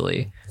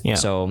essentially. Yeah.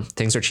 So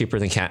things are cheaper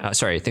than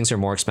things are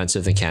more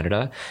expensive than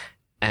Canada.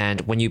 And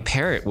when you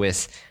pair it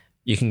with,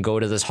 you can go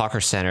to this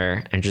hawker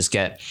center and just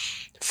get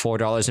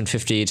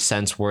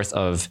 $4.50 worth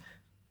of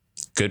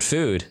good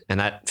food, and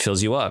that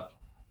fills you up.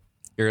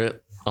 You're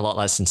a lot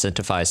less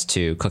incentivized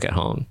to cook at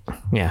home.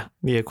 Yeah,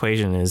 the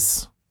equation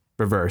is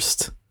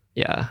reversed.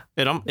 Yeah.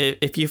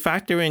 If you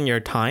factor in your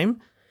time,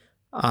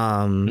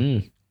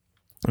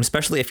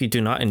 especially if you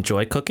do not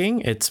enjoy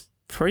cooking, it's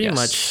pretty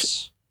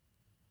much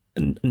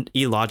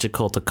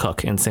illogical to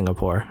cook in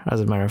Singapore,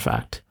 as a matter of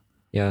fact.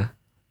 Yeah.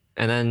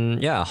 And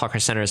then, hawker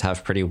centers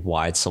have pretty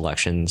wide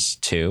selections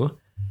too.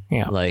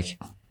 Yeah. Like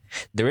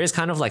there is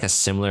kind of like a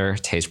similar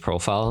taste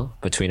profile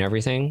between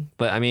everything,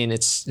 but I mean,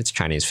 it's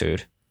Chinese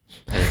food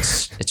and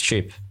it's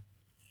cheap,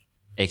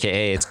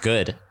 AKA it's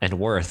good and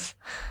worth.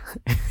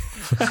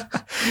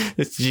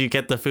 Did you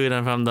get the food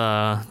from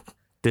the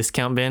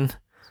discount bin?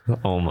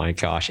 Oh my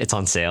gosh, it's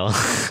on sale.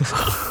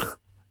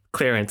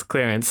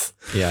 Clearance.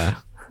 Yeah.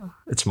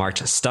 It's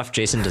marked stuff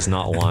Jason does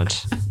not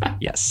want.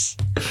 Yes.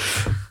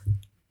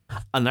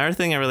 Another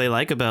thing I really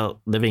like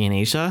about living in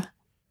Asia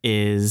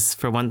is,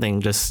 for one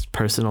thing, just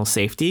personal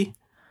safety.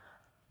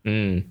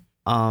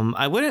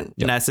 I wouldn't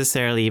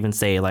necessarily even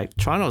say like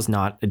Toronto's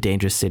not a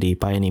dangerous city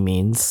by any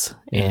means.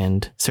 Yeah.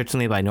 And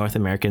certainly by North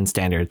American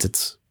standards,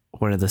 it's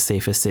one of the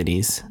safest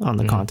cities on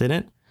the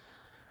continent.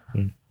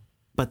 Mm.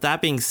 But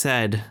that being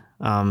said,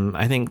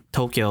 I think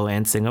Tokyo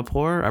and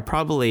Singapore are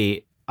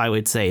probably, I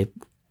would say,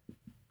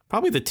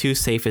 probably the two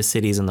safest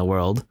cities in the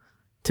world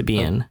to be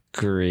in.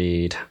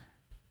 Agreed.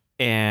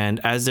 And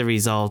as a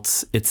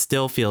result, it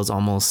still feels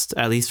almost,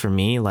 at least for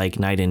me, like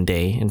night and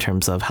day in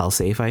terms of how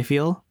safe I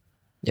feel.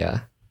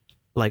 Yeah.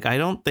 Like, I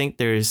don't think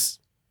there's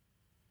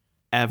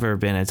ever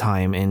been a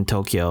time in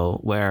Tokyo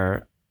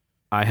where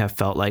I have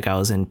felt like I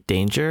was in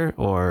danger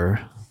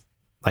or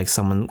like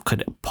someone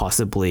could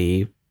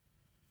possibly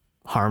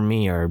harm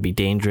me or be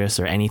dangerous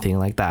or anything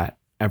like that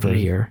ever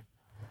here.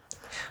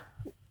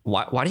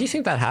 Why do you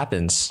think that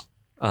happens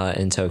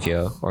in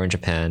Tokyo or in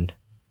Japan?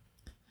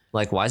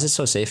 Like, why is it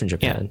so safe in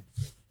Japan?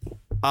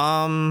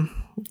 Yeah.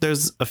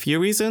 There's a few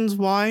reasons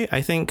why.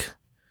 I think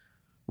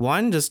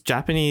one, just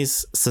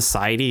Japanese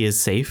society is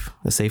safe,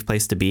 a safe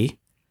place to be.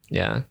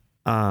 Yeah.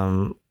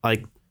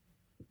 Like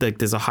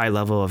there's a high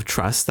level of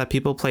trust that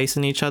people place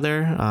in each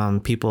other.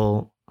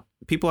 People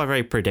are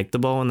very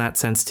predictable in that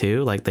sense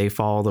too. Like they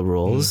follow the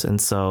rules, and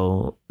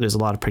so there's a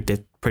lot of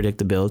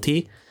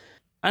predictability.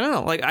 I don't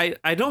know. Like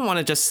I don't want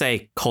to just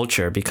say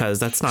culture because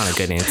that's not a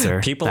good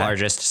answer. People are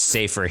just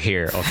safer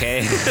here,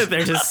 okay?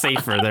 They're just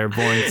safer. They're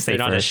born safer. They're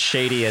not as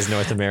shady as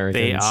North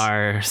Americans. They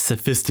are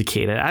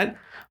sophisticated.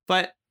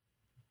 But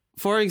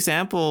for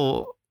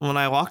example, when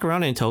I walk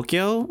around in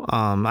Tokyo,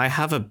 I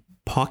have a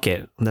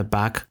pocket on the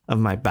back of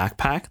my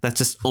backpack that's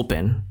just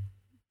open.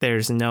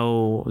 There's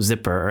no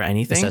zipper or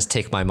anything. It says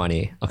 "Take my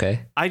money."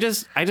 Okay. I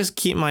just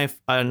keep my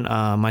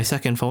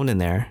second phone in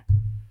there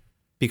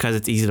because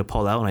it's easy to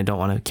pull out and I don't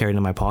want to carry it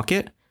in my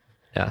pocket.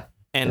 Yeah.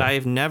 And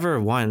I've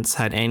never once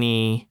had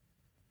any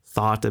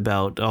thought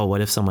about, oh, what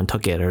if someone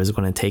took it or is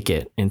going to take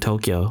it in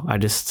Tokyo?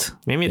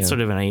 Maybe it's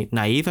sort of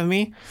naive of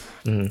me,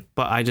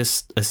 but I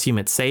just assume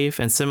it's safe.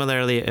 And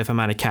similarly, if I'm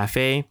at a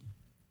cafe,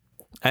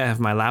 I have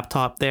my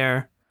laptop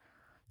there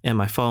and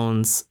my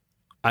phones.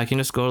 I can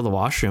just go to the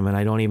washroom and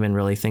I don't even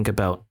really think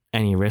about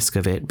any risk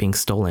of it being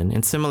stolen.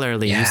 And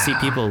similarly, you see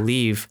people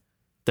leave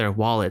their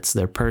wallets,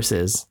 their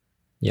purses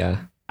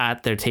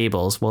at their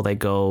tables while they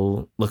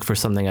go look for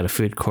something at a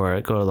food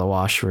court, go to the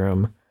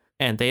washroom,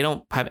 and they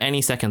don't have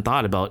any second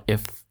thought about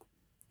if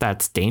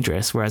that's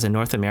dangerous. Whereas in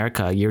North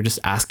America, you're just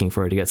asking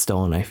for it to get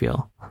stolen, I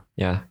feel.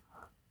 Yeah.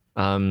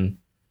 And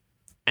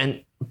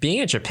being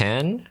in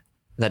Japan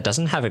that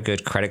doesn't have a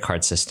good credit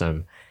card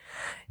system,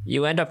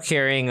 you end up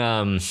carrying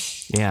a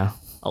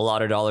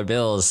lot of dollar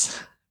bills,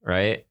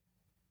 right?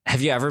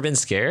 Have you ever been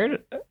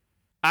scared?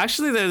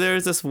 Actually, there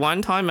was this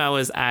one time I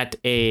was at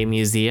a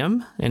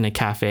museum in a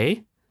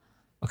cafe,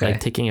 like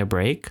taking a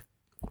break.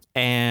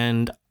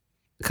 And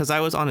because I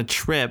was on a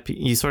trip,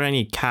 you sort of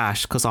need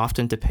cash because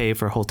often to pay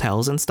for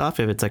hotels and stuff,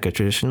 if it's like a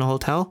traditional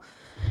hotel,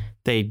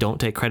 they don't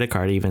take credit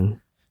card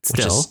even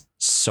still. Which is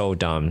so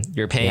dumb.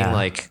 You're paying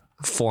like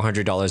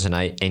 $400 a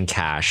night in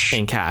cash.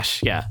 In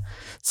cash, yeah.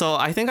 So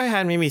I think I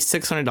had maybe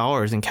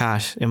 $600 in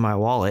cash in my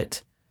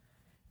wallet.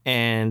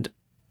 And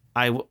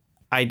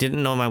I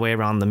didn't know my way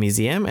around the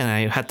museum and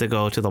I had to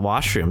go to the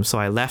washroom. So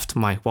I left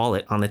my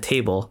wallet on the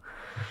table.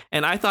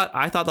 And I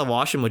thought the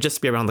washroom would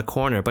just be around the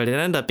corner, but it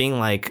ended up being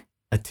like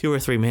a 2 or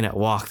 3 minute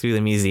walk through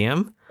the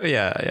museum.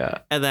 Yeah.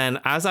 And then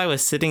as I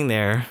was sitting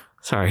there,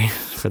 sorry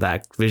for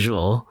that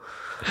visual,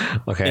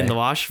 in the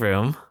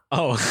washroom.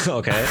 Oh,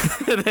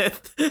 okay.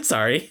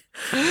 Sorry.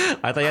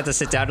 I thought you had to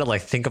sit down to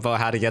like think about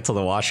how to get to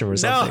the washroom or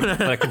something. No.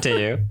 But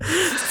continue.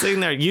 Sitting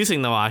there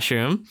using the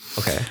washroom.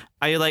 Okay.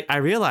 I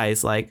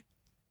realized like,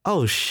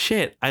 oh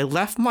shit, I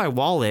left my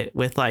wallet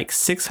with like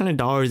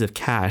 $600 of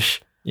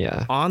cash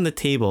on the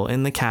table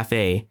in the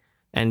cafe.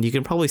 And you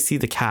can probably see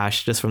the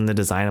cash just from the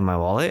design of my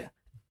wallet.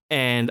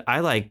 And I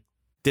like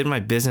did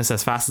my business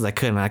as fast as I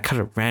could. And I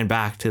kind of ran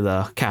back to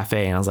the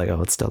cafe and I was like,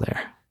 oh, it's still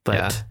there.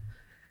 But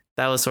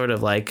that was sort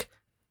of like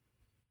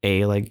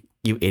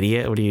you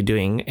idiot, what are you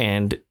doing?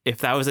 And if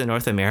that was in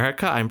North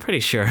America, I'm pretty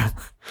sure that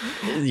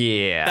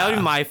would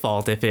be my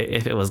fault if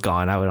it was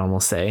gone, I would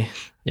almost say.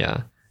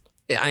 Yeah.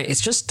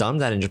 It's just dumb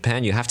that in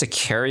Japan you have to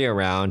carry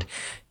around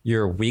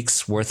your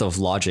week's worth of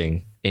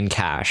lodging in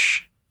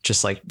cash,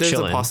 just like there's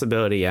chilling. A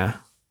possibility, yeah.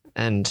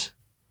 And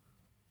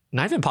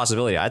not even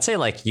possibility. I'd say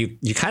like you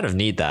kind of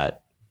need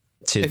that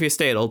to if you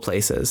stay at old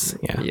places.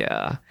 Yeah.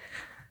 Yeah.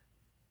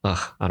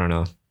 I don't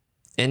know.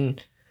 In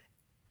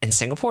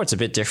Singapore, it's a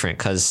bit different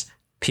because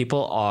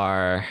people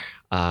are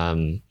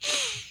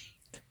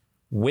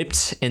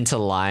whipped into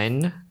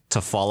line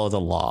to follow the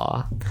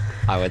law,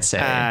 I would say.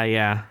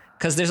 Yeah.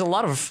 Because there's a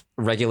lot of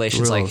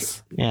regulations,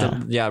 rules.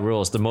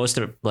 Rules.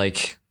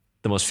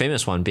 The most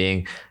famous one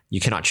being you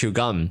cannot chew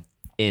gum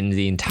in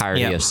the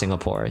entirety of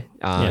Singapore.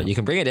 You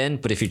can bring it in,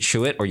 but if you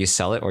chew it or you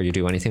sell it or you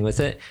do anything with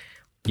it,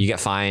 you get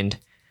fined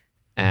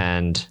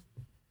and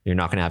you're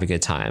not going to have a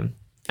good time.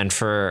 And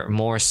for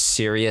more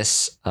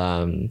serious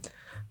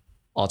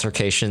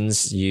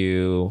altercations,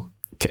 you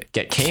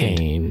get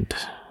caned.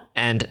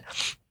 And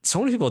so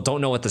many people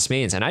don't know what this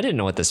means, and I didn't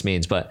know what this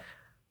means, but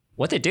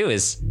what they do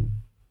is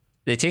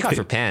they take off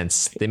your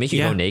pants, they make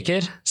you go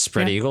naked,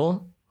 spread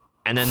eagle,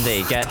 and then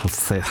they get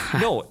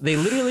no, they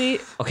literally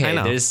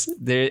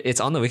it's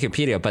on the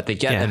Wikipedia, but they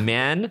get a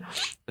man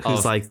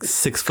who's like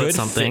 6 foot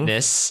something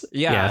fitness.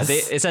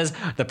 It says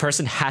the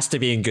person has to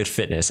be in good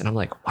fitness, and I'm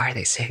like, why are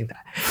they saying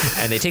that?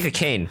 And they take a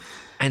cane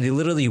and they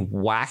literally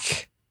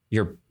whack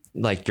your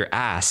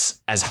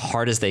ass as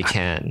hard as they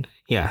can.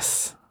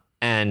 Yes.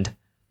 And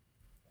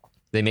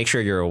they make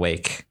sure you're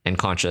awake and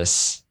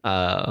conscious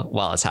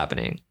while it's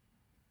happening.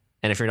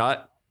 And if you're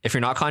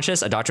not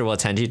conscious, a doctor will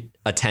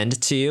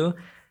attend to you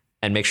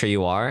and make sure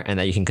you are, and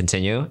that you can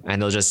continue,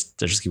 and they'll just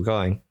keep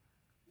going.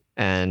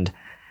 And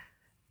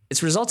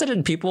it's resulted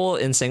in people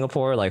in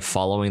Singapore like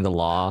following the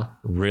law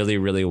really,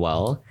 really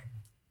well.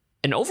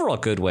 An overall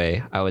good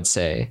way, I would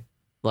say.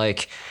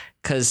 Like,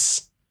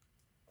 because,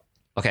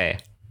 okay,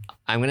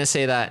 I'm going to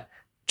say that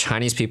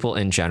Chinese people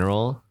in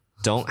general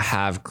don't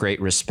have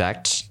great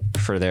respect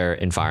for their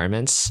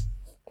environments,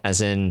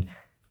 as in...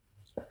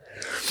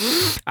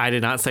 I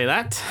did not say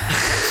that.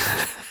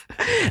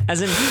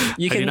 As in, I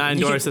do not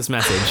endorse this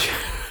message.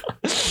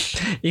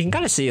 You can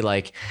kind of see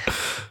like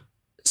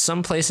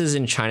some places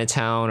in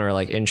Chinatown or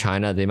like in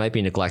China, they might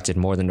be neglected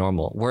more than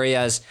normal.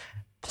 Whereas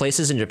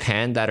places in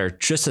Japan that are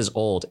just as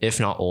old, if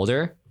not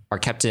older, are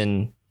kept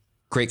in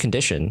great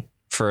condition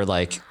for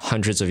like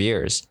hundreds of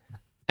years.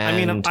 And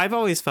I mean, I've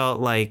always felt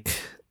like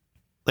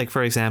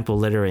for example,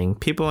 littering.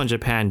 People in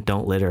Japan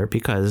don't litter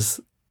because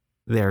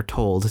they're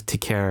told to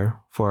care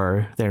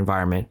for their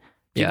environment.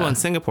 People in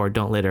Singapore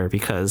don't litter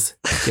because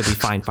you'll be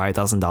fined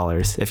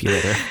 $5,000 if you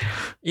litter.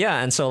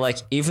 Yeah. And so like,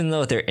 even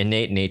though their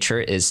innate nature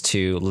is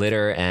to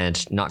litter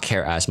and not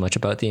care as much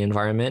about the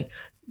environment,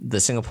 the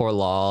Singapore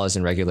laws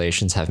and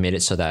regulations have made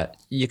it so that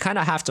you kind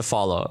of have to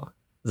follow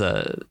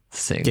the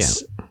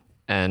things. Yeah.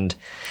 And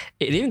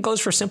it even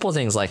goes for simple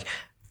things like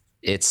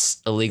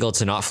it's illegal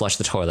to not flush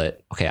the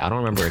toilet. Okay. I don't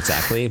remember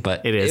exactly,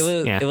 but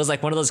it was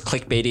like one of those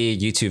clickbaity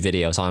YouTube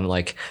videos on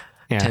like,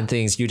 10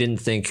 things you didn't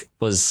think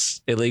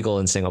was illegal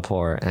in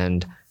Singapore.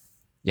 And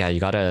yeah, you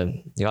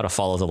gotta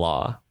follow the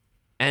law.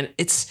 And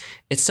it's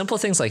simple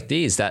things like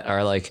these that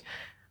are like,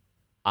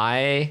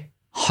 I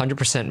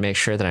 100% make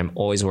sure that I'm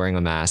always wearing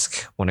a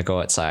mask when I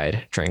go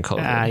outside during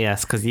COVID.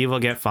 Yes, because you will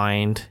get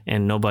fined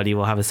and nobody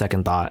will have a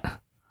second thought.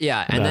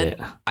 Yeah, and then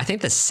I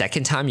think the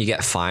second time you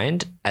get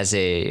fined as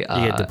a you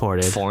get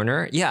deported.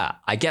 Foreigner,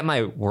 I get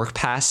my work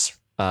pass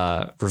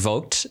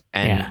revoked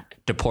and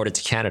deported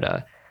to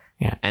Canada.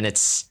 Yeah, and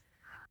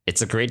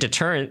it's a great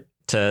deterrent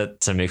to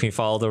make me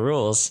follow the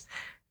rules.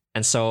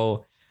 And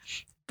so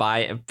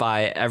by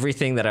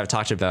everything that I've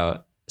talked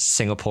about,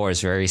 Singapore is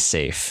very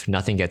safe.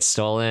 Nothing gets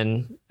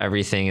stolen.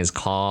 Everything is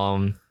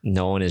calm.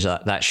 No one is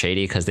that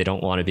shady because they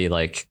don't want to be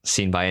like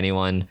seen by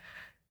anyone.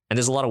 And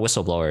there's a lot of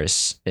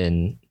whistleblowers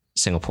in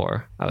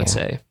Singapore, I would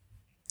say.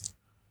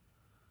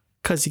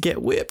 Because you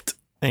get whipped.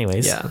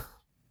 Anyways. Yeah.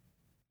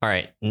 All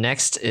right.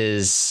 Next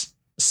is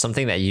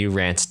something that you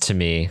rant to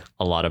me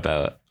a lot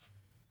about.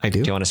 I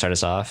do. Do you want to start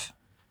us off?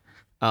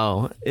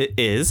 Oh, it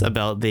is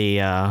about the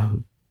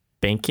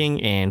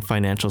banking and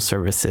financial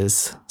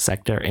services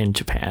sector in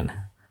Japan.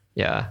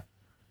 Yeah.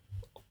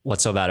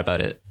 What's so bad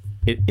about it?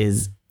 It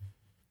is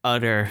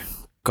utter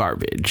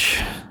garbage.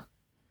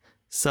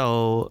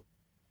 So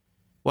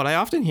what I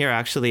often hear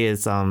actually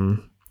is,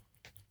 and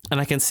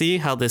I can see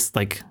how this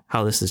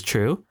is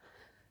true,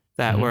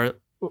 that we're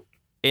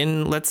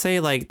in, let's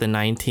say like the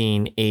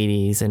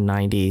 1980s and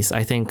 90s,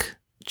 I think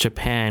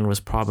Japan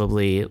was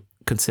probably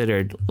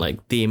considered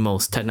like the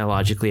most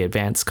technologically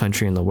advanced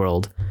country in the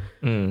world.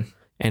 And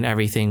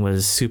everything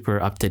was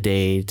super up to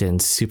date and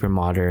super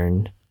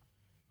modern.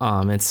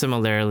 And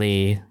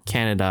similarly,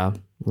 Canada,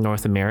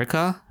 North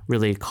America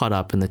really caught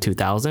up in the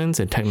 2000s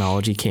and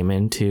technology came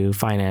into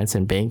finance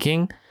and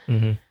banking.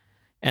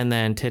 And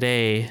then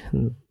today,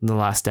 in the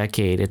last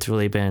decade, it's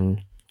really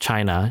been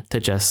China to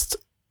just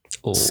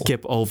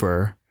skip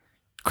over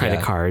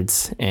credit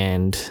cards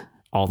and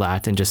all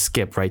that and just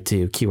skip right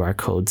to QR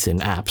codes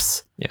and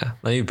apps. Yeah.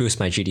 Let me boost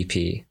my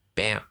GDP.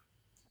 Bam.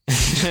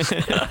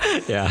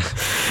 Yeah.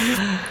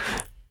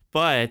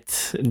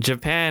 But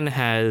Japan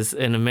has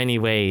in many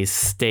ways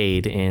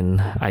stayed in,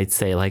 I'd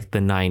say, like the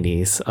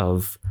 90s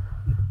of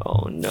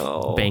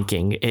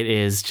banking. It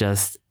is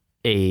just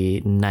a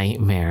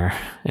nightmare,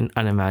 an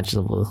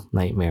unimaginable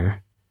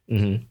nightmare.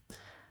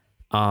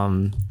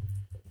 A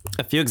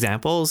few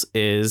examples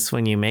is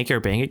when you make your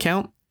bank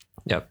account.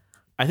 Yep.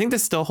 I think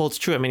this still holds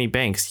true at many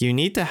banks. You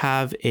need to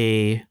have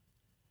I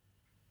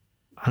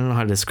don't know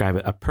how to describe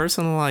it, a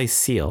personalized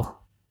seal.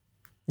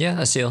 Yeah,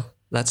 a seal.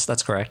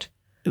 That's correct.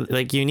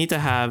 Like you need to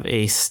have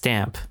a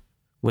stamp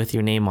with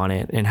your name on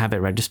it and have it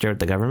registered with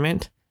the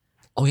government.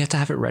 Oh, you have to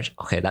have it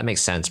okay, that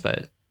makes sense,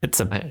 but it's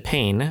a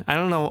pain. I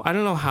don't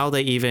know how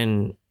they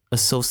even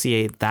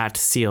associate that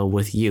seal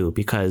with you,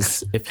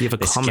 because if you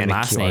have a common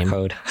last name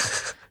code.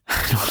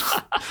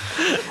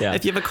 Yeah.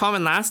 If you have a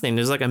common last name,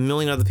 there's like a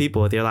million other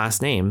people with your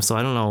last name. So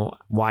I don't know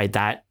why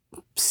that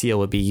seal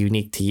would be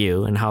unique to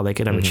you and how they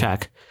could ever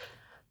check.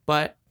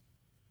 But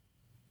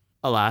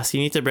alas, you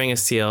need to bring a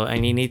seal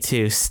and you need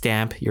to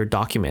stamp your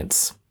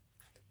documents.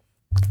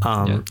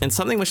 And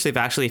something which they've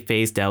actually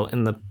phased out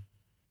in the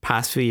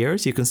past few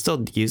years, you can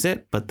still use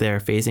it, but they're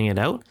phasing it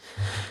out,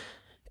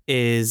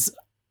 is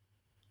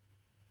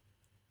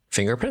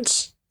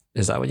fingerprints.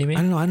 Is that what you mean?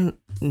 I don't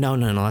know.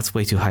 No. That's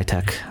way too high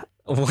tech.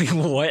 Wait,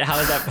 what? How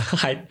is that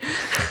high?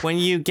 When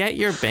you get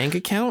your bank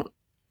account,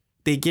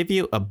 they give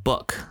you a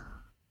book.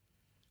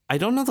 I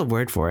don't know the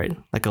word for it,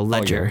 like a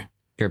ledger.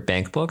 Your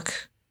bank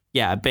book?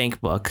 Yeah, a bank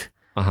book.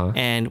 Uh-huh.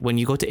 And when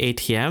you go to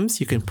ATMs,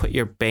 you can put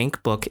your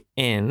bank book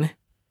in,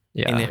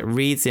 and it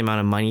reads the amount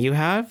of money you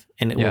have,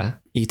 and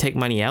you take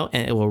money out,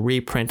 and it will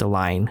reprint a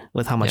line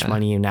with how much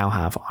money you now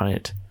have on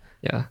it.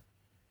 Yeah.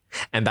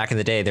 And back in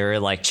the day, they were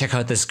like, check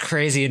out this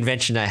crazy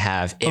invention I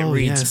have. It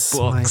reads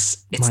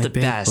books. It's the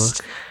best.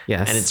 Book.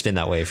 Yes. And it's been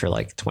that way for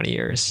like 20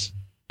 years.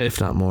 If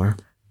not more.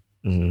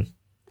 Mm-hmm.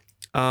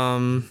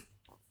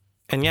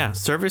 And yeah,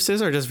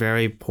 services are just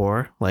very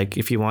poor. Like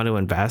if you want to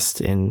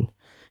invest in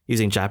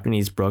using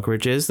Japanese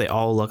brokerages, they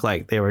all look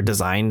like they were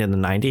designed in the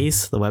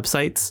 90s, the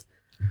websites.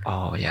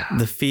 Oh, yeah.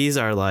 The fees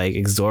are like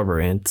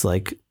exorbitant,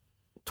 like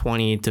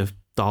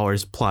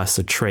 $20 plus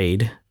a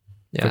trade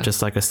for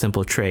just like a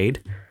simple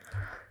trade.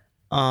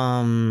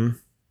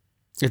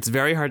 It's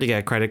very hard to get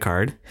a credit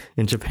card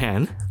in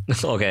Japan.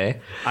 Okay.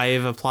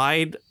 I've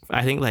applied,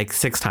 I think like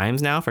 6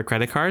 times now for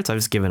credit cards. I've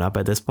just given up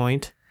at this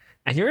point.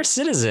 And you're a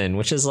citizen,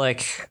 which is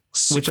like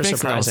super makes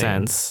surprising. No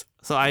sense.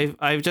 So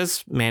I've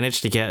just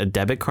managed to get a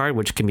debit card,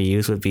 which can be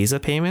used with Visa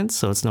payments.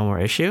 So it's no more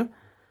issue.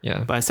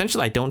 Yeah. But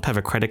essentially I don't have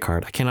a credit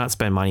card. I cannot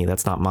spend money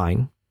that's not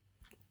mine.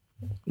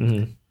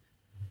 Mm-hmm.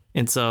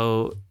 And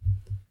so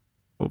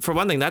for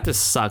one thing, that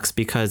just sucks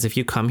because if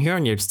you come here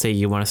and you say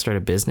you want to start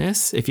a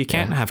business, if you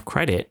can't have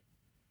credit,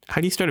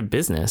 how do you start a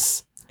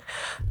business?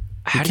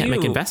 You can't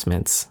make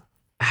investments.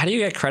 How do you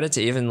get credit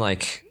to even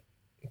like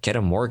get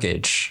a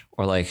mortgage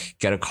or like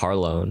get a car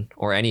loan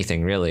or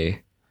anything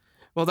really?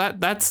 Well,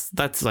 that's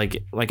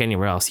like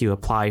anywhere else. You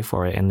apply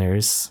for it and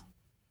there's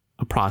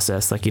a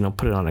process, like,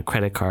 put it on a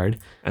credit card.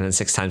 And then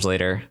 6 times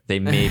later, they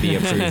maybe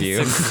approve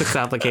you. six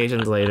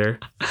applications later.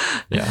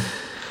 Yeah.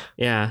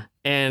 Yeah.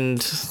 And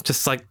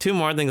just like 2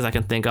 more things I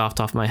can think off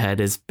the top of my head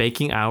is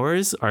banking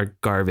hours are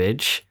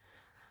garbage.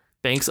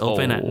 Banks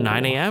open at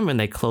 9 a.m. and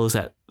they close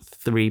at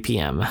 3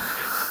 p.m.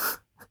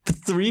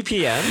 3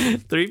 p.m.?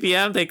 3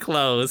 p.m. they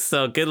close.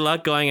 So good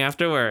luck going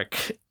after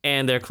work.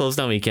 And they're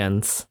closed on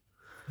weekends.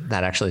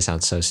 That actually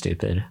sounds so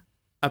stupid.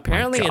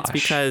 Apparently it's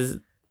because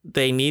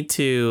they need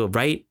to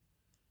write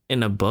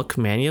in a book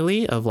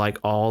manually of like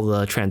all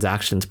the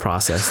transactions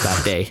processed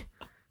that day,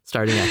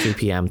 starting at 3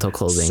 p.m. till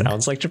closing.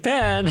 Sounds like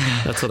Japan.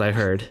 That's what I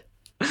heard.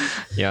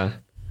 Yeah.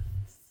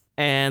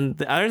 And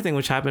the other thing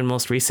which happened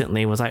most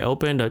recently was I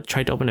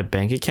tried to open a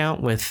bank account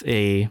with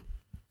I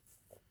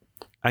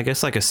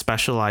guess like a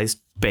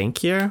specialized bank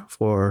here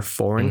for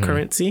foreign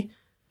currency.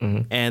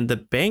 Mm-hmm. And the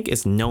bank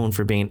is known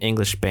for being an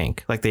English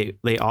bank. Like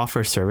they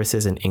offer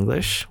services in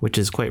English, which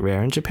is quite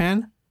rare in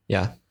Japan.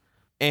 Yeah.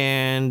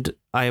 And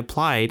I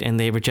applied and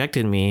they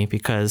rejected me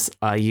because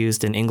I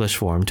used an English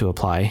form to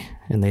apply.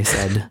 And they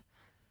said,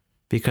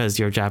 because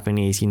you're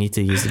Japanese, you need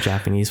to use the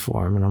Japanese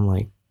form. And I'm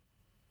like,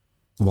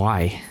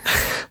 why?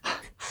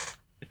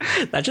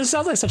 That just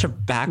sounds like such a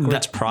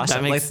backwards process.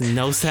 That makes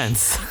no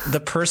sense. The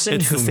person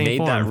who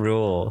made that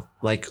rule,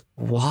 like,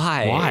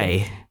 why?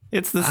 Why?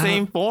 It's the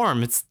same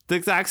form. It's the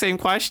exact same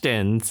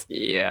questions.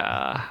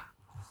 Yeah.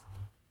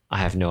 I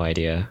have no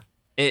idea.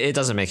 It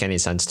doesn't make any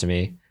sense to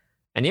me.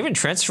 And even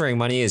transferring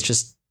money is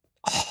just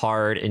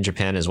hard in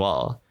Japan as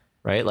well,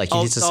 right? Like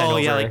you need to send over.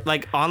 Yeah,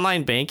 like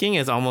online banking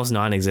is almost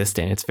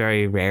non-existent. It's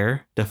very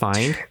rare to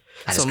find.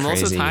 So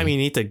most of the time you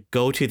need to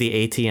go to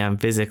the ATM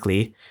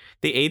physically.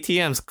 The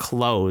ATM's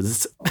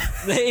closed.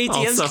 The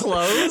ATM's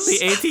closed?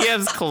 The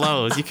ATM's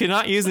closed. You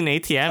cannot use an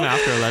ATM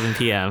after 11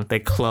 p.m. They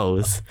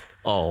close.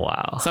 Oh,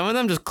 wow. Some of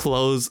them just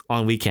close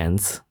on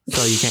weekends,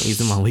 so you can't use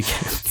them on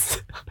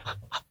weekends.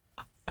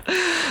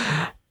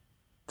 That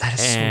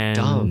is so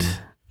dumb.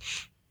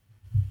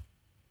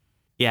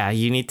 Yeah,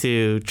 you need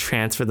to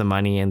transfer the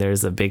money, and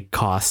there's a big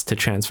cost to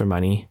transfer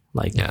money,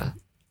 like $4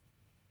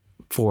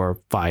 or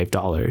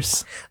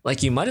 $5.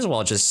 Like you might as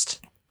well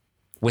just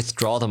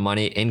withdraw the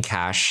money in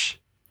cash,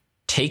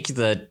 take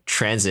the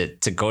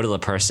transit to go to the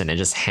person, and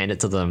just hand it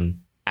to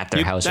them at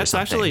their house or something.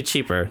 That's actually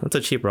cheaper. That's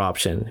a cheaper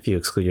option if you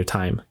exclude your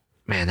time.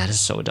 Man, that is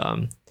so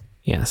dumb.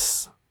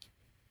 Yes.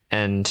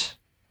 And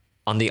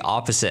on the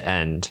opposite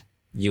end,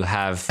 you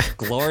have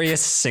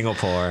glorious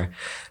Singapore,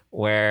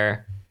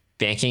 where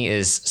banking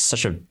is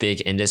such a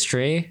big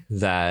industry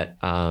that,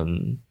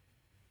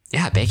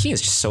 banking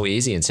is just so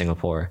easy in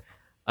Singapore.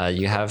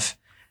 You have,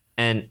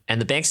 and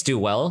the banks do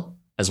well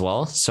as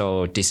well.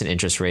 So decent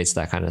interest rates,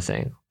 that kind of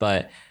thing.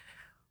 But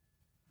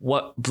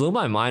what blew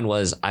my mind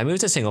was I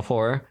moved to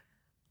Singapore.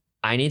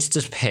 I needed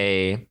to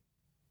pay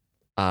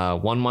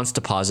 1 month's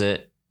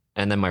deposit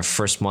and then my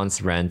first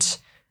month rent,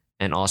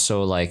 and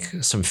also like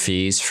some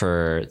fees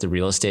for the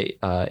real estate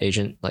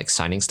agent, like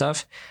signing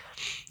stuff.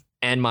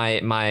 And my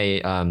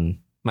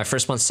my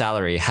first month's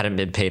salary hadn't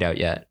been paid out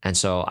yet. And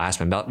so I asked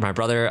my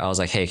brother, I was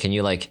like, hey, can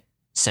you like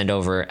send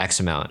over X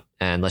amount?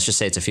 And let's just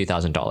say it's a few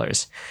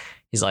 $1,000s.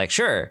 He's like,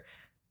 sure.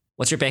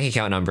 What's your bank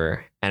account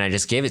number? And I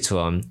just gave it to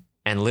him.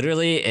 And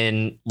literally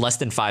in less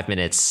than 5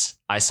 minutes,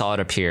 I saw it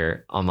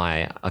appear on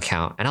my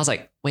account. And I was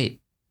like,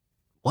 wait,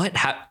 what?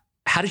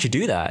 How did you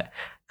do that?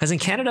 Because in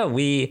Canada,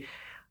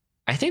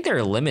 I think there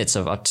are limits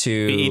of up to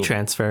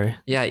e-transfer.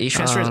 Yeah,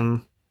 e-transfer is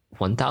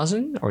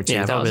 1,000 or 2,000.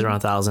 Yeah, probably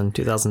around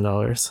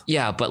 $2,000.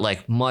 Yeah, but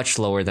like much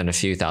lower than a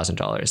few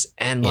 $1,000s.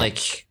 And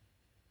like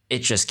it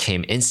just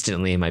came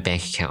instantly in my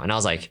bank account. And I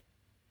was like,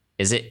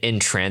 is it in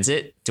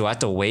transit? Do I have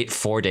to wait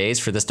 4 days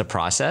for this to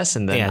process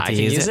and then I can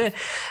use it?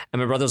 And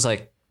my brother was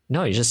like,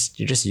 no, you just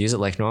use it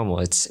like normal.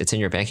 It's in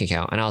your bank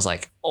account. And I was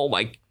like, oh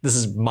my, this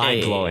is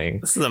mind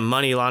blowing. This is a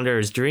money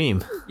launderer's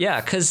dream.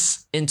 Yeah,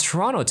 because in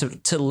Toronto,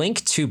 to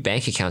link two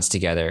bank accounts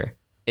together,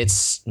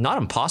 it's not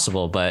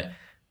impossible, but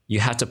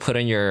you have to put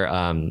in your it's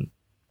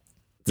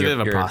a bit of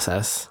a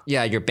process.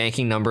 Yeah, your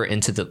banking number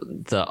into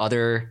the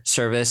other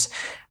service,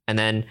 and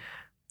then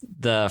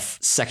the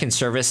second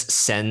service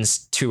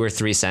sends 2 or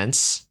 3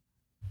 cents,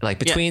 like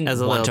between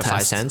 1 to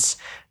 5 cents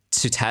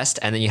to test,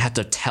 and then you have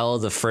to tell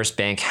the first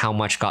bank how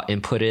much got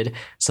inputted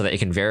so that you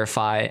can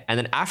verify, and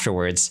then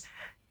afterwards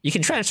you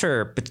can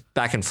transfer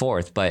back and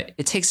forth, but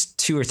it takes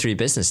 2 or 3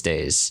 business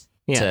days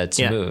to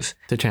move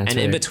to transfer.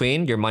 And in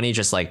between, your money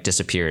just like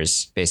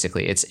disappears.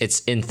 Basically, it's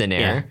in thin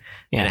air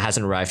and it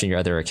hasn't arrived in your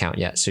other account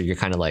yet, so you're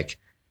kind of like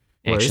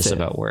anxious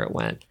about where it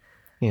went.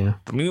 Yeah.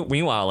 But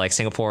meanwhile, like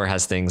Singapore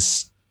has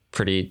things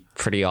pretty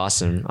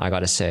awesome, I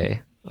gotta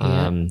say.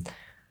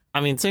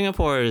 I mean,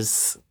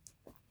 Singapore's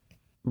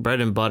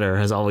bread and butter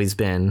has always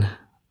been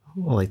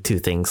like 2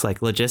 things,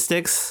 like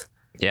logistics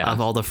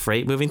of all the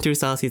freight moving through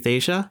Southeast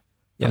Asia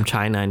from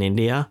China and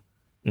India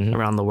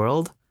around the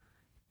world,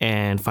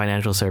 and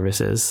financial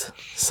services.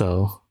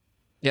 So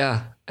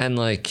and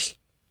like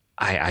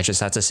I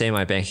just have to say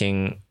my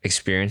banking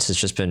experience has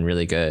just been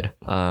really good.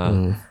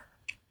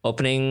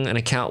 Opening an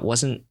account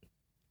wasn't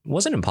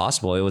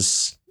impossible. It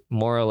was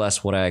more or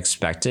less what I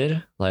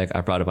expected. Like I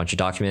brought a bunch of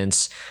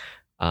documents.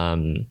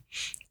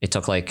 It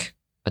took like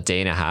a day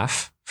and a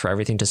half for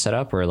everything to set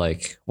up, or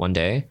like 1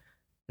 day, and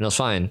it was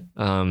fine.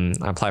 I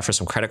applied for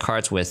some credit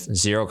cards with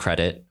 0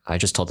 credit. I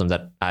just told them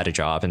that I had a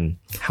job and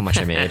how much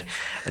I made,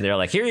 and they're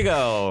like, "Here you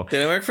go."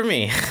 Didn't work for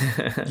me.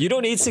 You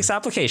don't need 6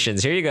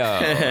 applications. Here you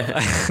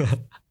go.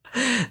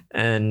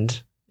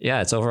 And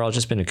yeah, it's overall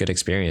just been a good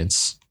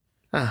experience.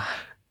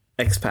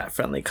 Expat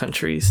friendly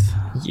countries.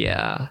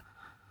 Yeah.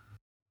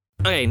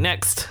 Okay,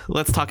 next,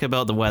 let's talk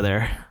about the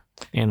weather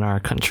in our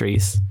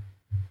countries.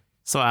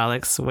 So,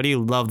 Alex, what do you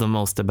love the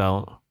most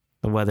about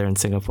the weather in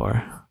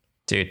Singapore?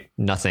 Dude,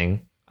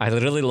 nothing. I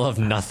literally love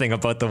nothing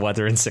about the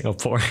weather in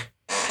Singapore.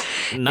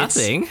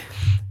 Nothing?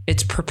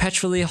 It's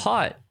perpetually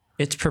hot.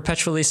 It's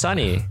perpetually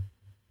sunny.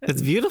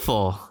 It's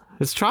beautiful.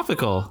 It's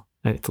tropical.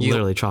 It's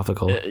literally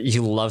tropical.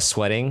 You love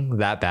sweating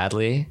that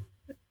badly?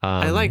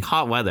 I like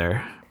hot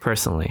weather,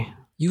 personally.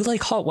 You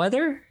like hot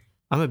weather?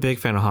 I'm a big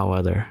fan of hot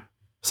weather.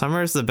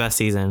 Summer is the best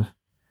season.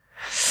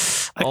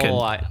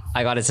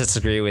 I gotta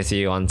disagree with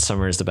you on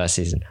summer is the best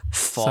season.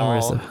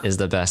 Fall is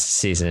the best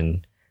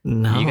season.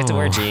 No. You get to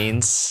wear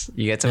jeans.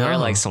 You get to wear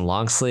like some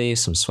long sleeves,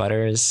 some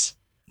sweaters.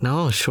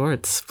 No,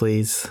 shorts,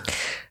 please.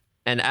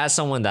 And as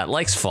someone that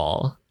likes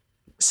fall,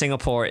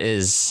 Singapore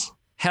is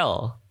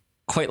hell.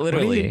 Quite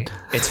literally.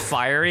 It's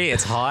fiery,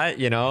 it's hot,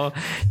 you know.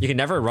 You can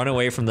never run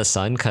away from the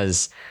sun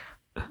because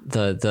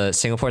the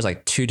Singapore is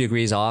like 2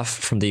 degrees off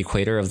from the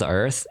equator of the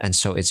earth, and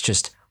so it's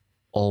just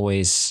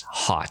always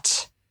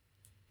hot.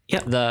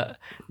 Yeah.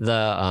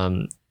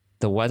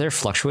 The weather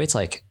fluctuates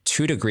like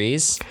 2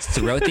 degrees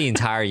throughout the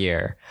entire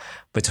year,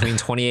 between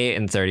 28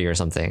 and 30 or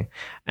something.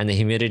 And the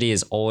humidity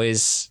is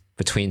always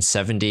between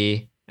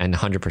 70 and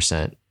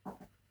 100%.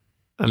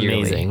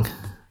 Amazing. Yearly.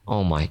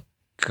 Oh my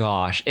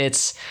gosh.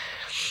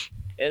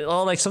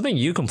 Like something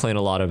you complain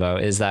a lot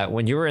about is that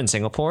when you were in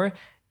Singapore,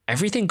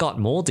 everything got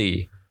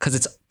moldy because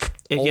it's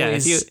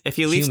if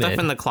you leave stuff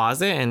in the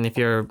closet and if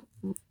your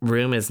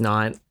room is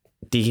not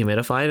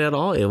dehumidified at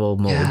all, it will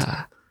mold.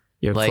 Yeah.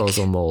 Your clothes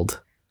will mold.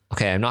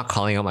 Okay, I'm not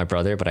calling out my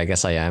brother, but I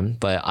guess I am.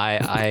 But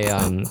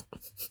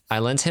I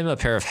lent him a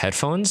pair of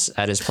headphones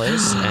at his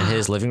place, and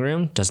his living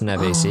room doesn't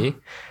have AC.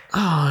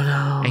 Oh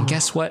no! And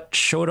guess what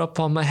showed up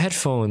on my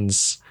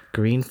headphones?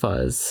 Green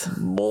fuzz.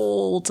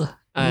 Mold.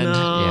 And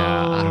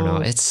yeah, I don't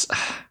know.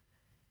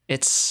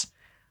 It's.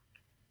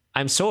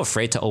 I'm so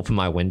afraid to open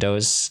my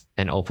windows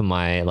and open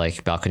my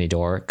like balcony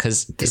door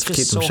because it's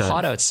just so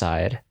hot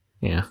outside.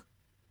 Yeah.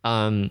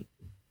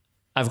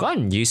 I've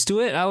gotten used to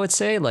it, I would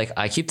say. Like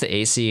I keep the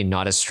AC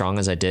not as strong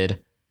as I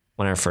did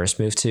when I first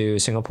moved to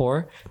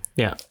Singapore.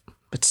 Yeah.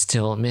 But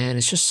still, man,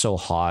 it's just so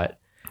hot.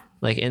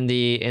 Like in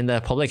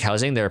the public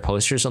housing, there are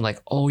posters on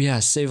like, oh yeah,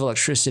 save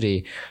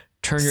electricity.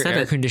 Turn your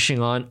air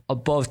conditioning on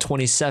above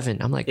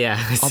 27. I'm like, yeah,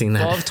 I've seen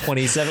that. Above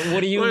 27? What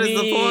do you mean? What is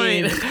the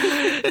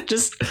point?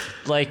 Just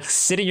like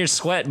sit in your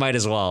sweat might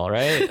as well,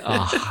 right?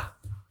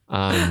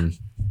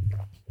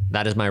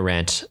 That is my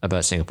rant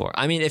about Singapore.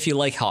 I mean, if you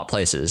like hot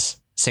places,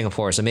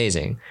 Singapore is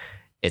amazing.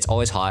 It's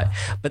always hot.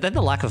 But then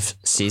the lack of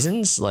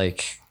seasons,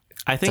 like,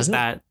 I think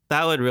that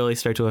would really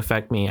start to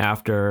affect me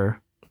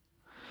after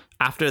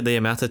the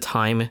amount of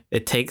time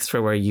it takes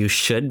for where you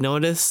should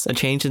notice a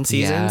change in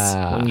seasons.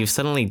 When you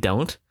suddenly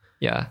don't,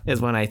 is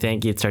when I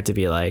think you'd start to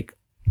be like,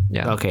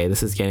 okay,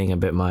 this is getting a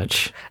bit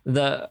much.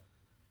 The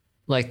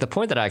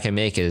point that I can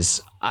make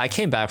is I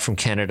came back from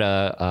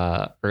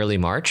Canada early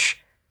March,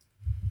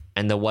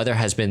 and the weather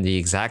has been the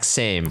exact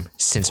same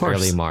since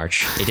early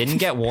March. It didn't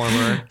get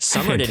warmer.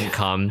 Summer didn't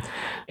come.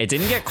 It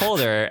didn't get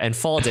colder, and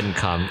fall didn't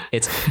come.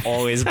 It's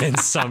always been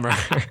summer.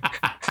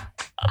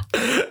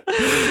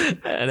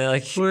 And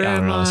like, I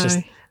don't know. It's just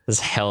this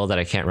hell that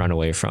I can't run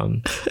away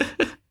from.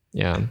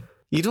 Yeah.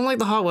 You don't like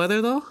the hot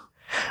weather though?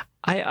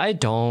 I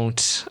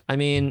don't. I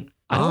mean,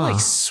 I don't like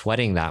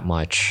sweating that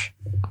much.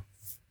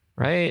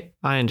 Right?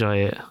 I enjoy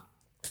it.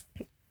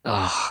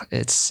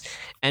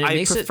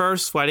 I prefer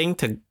sweating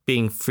to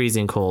being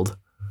freezing cold.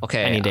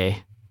 Okay. Any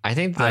day. I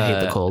think I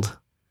hate the cold.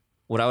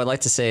 What I would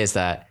like to say is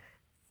that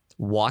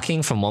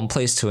walking from one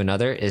place to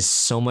another is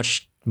so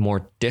much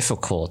more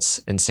difficult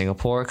in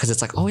Singapore because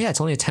it's like, oh yeah,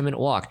 it's only a 10-minute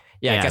walk.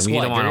 Yeah, guess you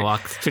what? don't want to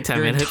walk for 10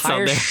 minutes.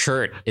 Your entire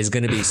shirt is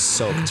going to be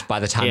soaked by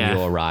the time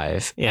you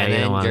arrive. Yeah, and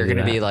then you're going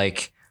to be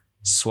like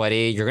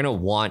sweaty. You're going to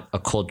want a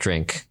cold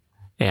drink.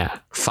 Yeah.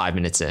 5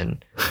 minutes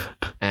in.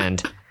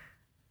 And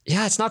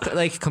yeah, it's not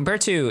like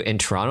compared to in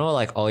Toronto,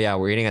 like, oh yeah,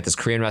 we're eating at this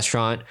Korean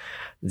restaurant.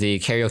 The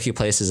karaoke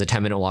place is a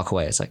 10-minute walk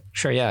away. It's like,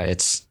 sure, yeah,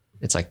 it's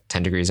like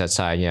 10 degrees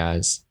outside.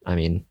 Yeah, I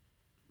mean,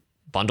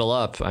 bundle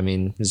up. I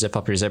mean, zip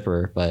up your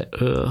zipper, but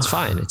it's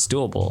fine. It's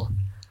doable.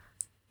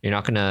 You're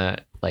not gonna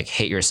like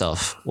hate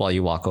yourself while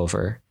you walk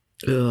over.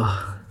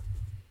 I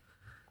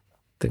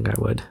think I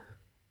would.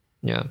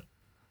 Yeah.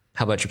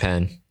 How about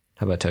Japan?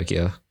 How about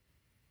Tokyo?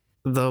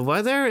 The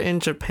weather in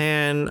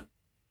Japan,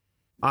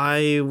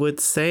 I would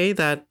say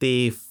that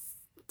the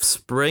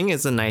spring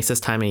is the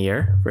nicest time of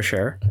year for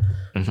sure.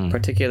 Mm-hmm.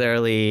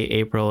 Particularly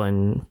April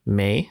and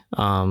May.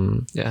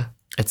 Yeah.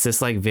 It's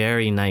just like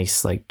very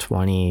nice, like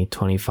 20,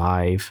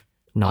 25,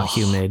 not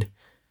humid.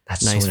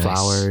 That's nice so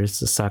flowers,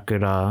 the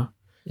sakura.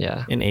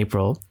 Yeah. In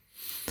April.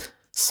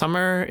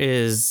 Summer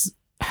is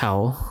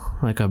hell,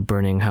 like a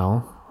burning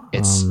hell.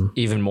 It's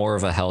even more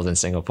of a hell than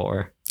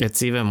Singapore.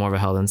 It's even more of a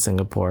hell than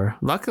Singapore.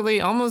 Luckily,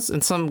 almost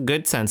in some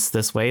good sense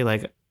this way,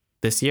 like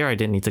this year I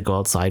didn't need to go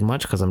outside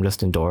much because I'm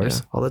just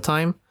indoors all the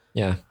time.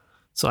 Yeah.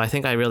 So I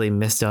think I really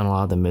missed out on a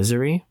lot of the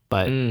misery,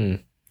 but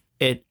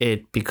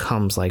it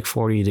becomes like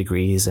 40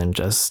 degrees and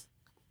just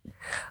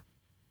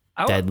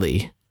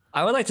deadly.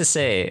 I would like to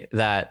say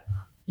that,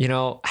 you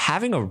know,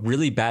 having a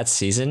really bad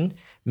season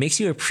makes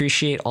you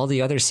appreciate all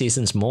the other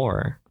seasons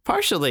more.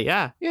 Partially,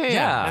 yeah.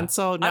 And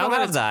so now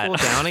that it's cooled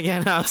down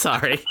again, I'm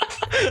sorry.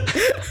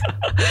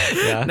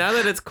 Now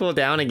that it's cooled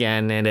down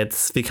again and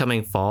it's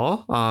becoming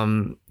fall,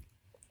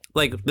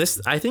 like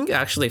this, I think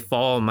actually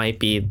fall might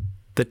be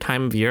the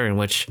time of year in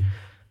which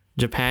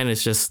Japan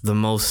is just the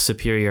most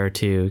superior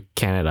to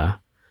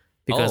Canada.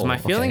 Because my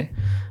feeling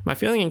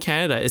in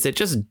Canada is it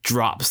just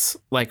drops.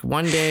 Like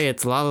one day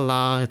it's la la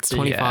la, it's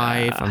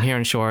 25, I'm here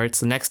in shorts.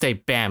 The next day,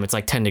 bam, it's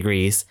like 10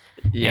 degrees.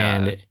 Yeah.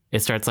 And it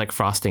starts like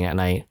frosting at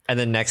night. And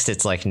then next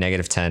it's like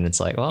 -10. It's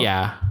like,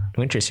 well,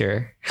 winter's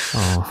here.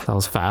 Oh, that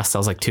was fast. That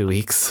was like 2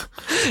 weeks.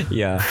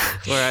 Yeah.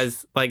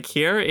 Whereas like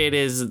here it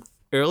is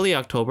early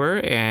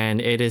October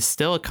and it is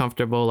still a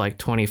comfortable like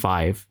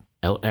 25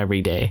 out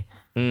every day.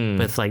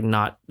 With like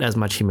not as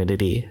much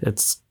humidity.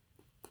 It's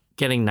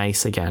getting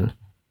nice again.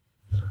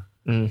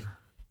 And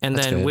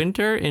then good.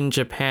 Winter in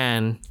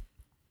Japan,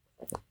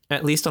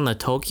 at least on the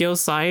Tokyo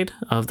side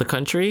of the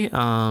country,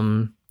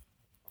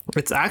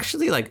 it's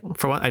actually like,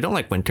 for one, I don't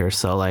like winter,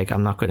 so like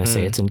I'm not going to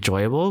say it's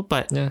enjoyable,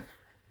 but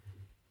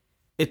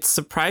it's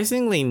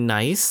surprisingly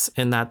nice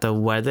in that the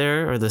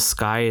weather or the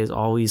sky is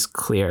always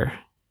clear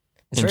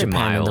in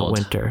Japan in the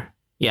winter.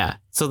 Yeah,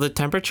 so the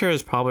temperature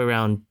is probably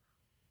around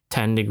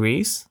 10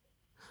 degrees,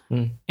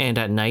 and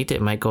at night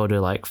it might go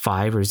to like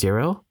 5 or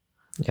 0.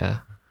 Yeah.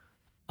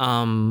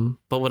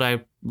 But what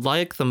I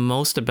like the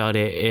most about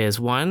it is,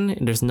 one,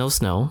 there's no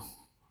snow.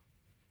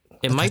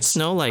 It might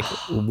snow like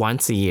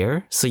once a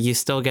year, so you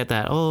still get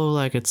that, oh,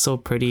 like it's so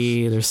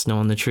pretty, there's snow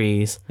on the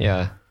trees.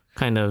 Yeah.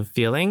 Kind of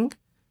feeling,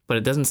 but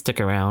it doesn't stick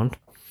around.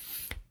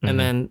 And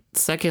then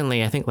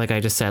secondly, I think like I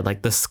just said,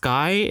 like the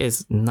sky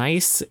is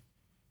nice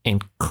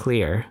and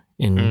clear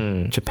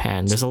in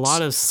Japan. There's a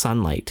lot of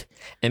sunlight.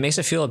 It makes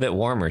it feel a bit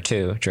warmer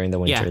too during the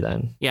winter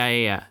then.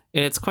 Yeah.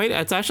 And it's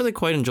actually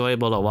quite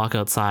enjoyable to walk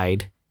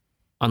outside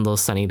on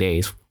those sunny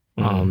days.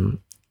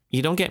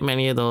 You don't get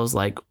many of those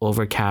like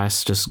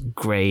overcast, just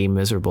gray,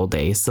 miserable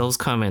days. Those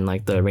come in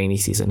like the rainy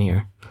season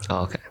here.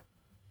 Oh, okay.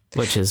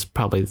 Which is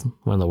probably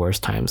one of the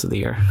worst times of the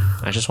year.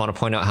 I just want to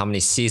point out how many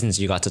seasons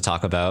you got to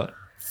talk about.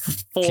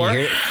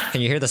 4.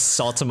 Can you hear the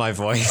salt in my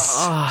voice?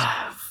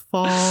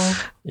 Fall.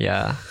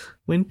 Yeah.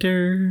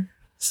 Winter.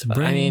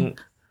 Spring. I mean,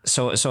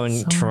 so in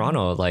summer.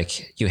 Toronto,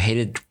 like you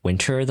hated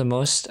winter the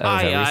most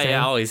out of everything? I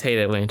always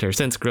hated winter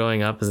since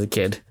growing up as a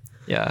kid.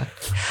 Yeah.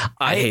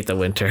 I hate the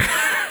winter.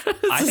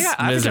 I think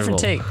I have a different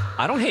take.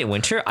 I don't hate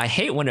winter. I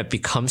hate when it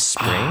becomes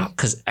spring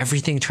because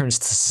everything turns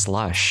to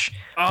slush.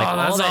 Oh, like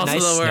that's all that also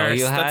nice the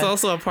worst. That's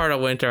also a part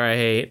of winter I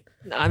hate.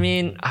 I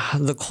mean,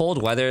 the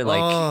cold weather,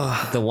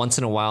 like the once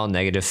in a while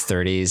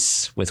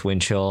 -30s with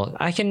wind chill,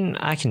 I can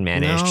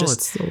manage. No,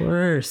 it's the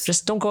worst.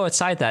 Just don't go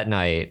outside that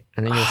night,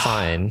 and then you're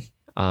fine.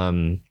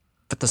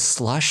 But the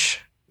slush,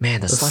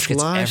 man, the slush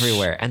gets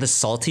everywhere, and the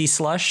salty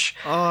slush.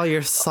 Oh,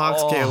 your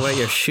socks get wet,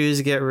 your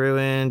shoes get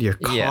ruined, your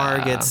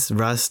car gets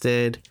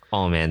rusted.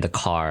 Oh man, the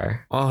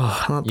car.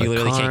 Oh, not the you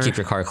literally car. Can't keep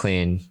your car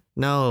clean.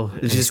 No,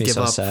 you just give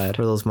up sad.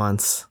 For those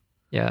months.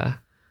 Yeah,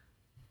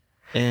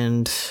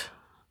 and.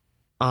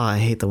 Oh, I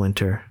hate the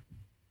winter.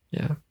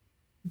 Yeah.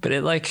 But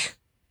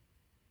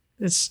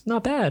it's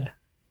not bad.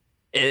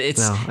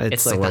 It's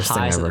like the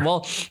highs.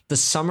 Well, the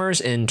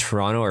summers in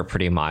Toronto are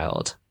pretty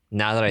mild.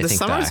 Now that I think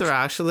back. The summers are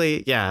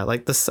actually,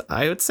 like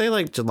I would say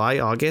like July,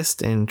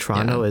 August in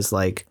Toronto is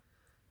like,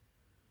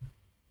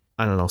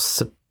 I don't know,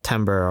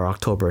 September or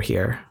October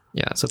here.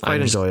 Yeah. So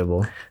quite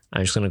enjoyable.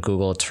 I'm just going to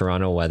Google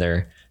Toronto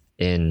weather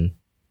in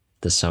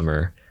the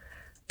summer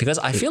because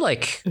I feel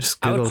like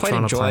I would quite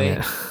Toronto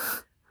enjoy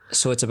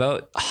So it's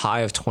about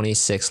high of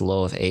 26,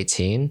 low of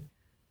 18.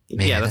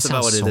 Man, yeah, that's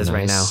about what it is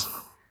right now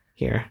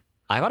here.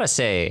 I gotta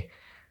say,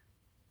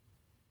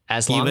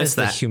 as long as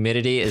the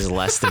humidity is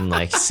less than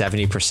like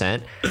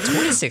 70%,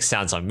 26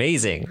 sounds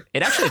amazing.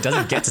 It actually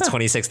doesn't get to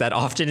 26 that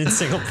often in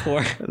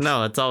Singapore.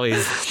 No, it's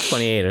always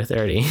 28 or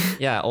 30.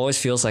 Yeah, it always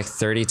feels like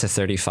 30 to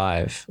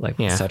 35,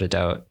 without a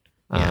doubt.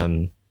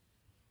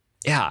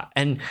 Yeah,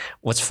 and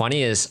what's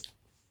funny is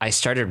I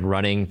started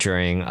running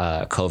during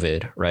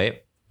COVID,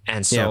 right?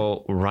 And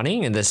so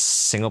running in this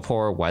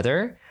Singapore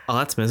weather. Oh,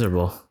 that's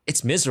miserable.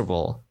 It's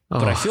miserable,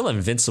 but I feel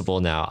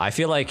invincible now. I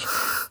feel like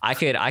I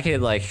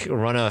could like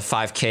run a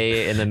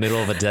 5K in the middle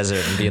of a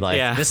desert and be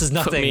like, this is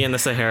nothing. Put me in the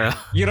Sahara.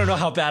 You don't know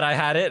how bad I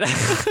had it.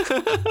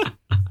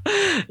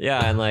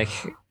 Yeah. And like,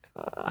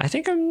 I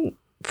think I'm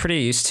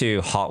pretty used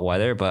to hot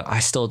weather, but I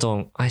still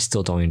don't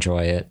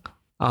enjoy it.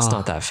 It's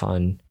not that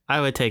fun. I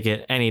would take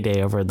it any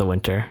day over the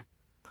winter.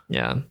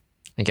 Yeah,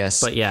 I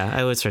guess. But yeah,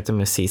 I would start to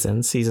miss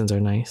seasons. Seasons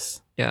are nice.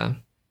 Yeah.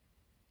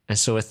 And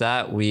so with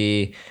that,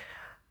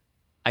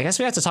 I guess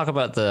we have to talk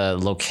about the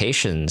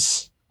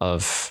locations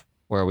of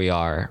where we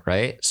are,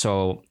 right?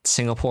 So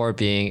Singapore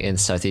being in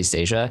Southeast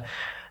Asia,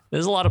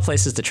 there's a lot of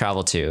places to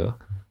travel to.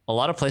 A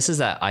lot of places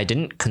that I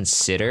didn't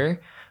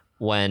consider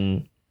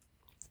when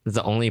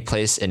the only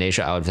place in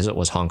Asia I would visit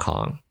was Hong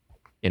Kong.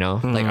 You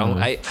know,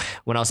 like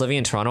when I was living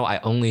in Toronto,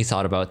 I only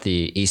thought about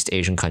the East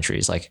Asian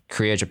countries like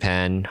Korea,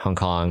 Japan, Hong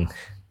Kong,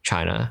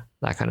 China,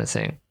 that kind of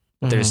thing.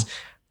 There's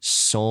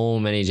so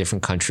many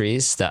different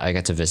countries that I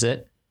get to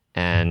visit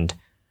and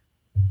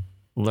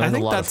learn a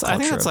lot of culture. I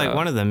think that's like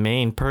one of the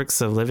main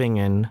perks of living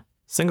in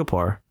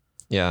Singapore.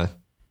 Yeah.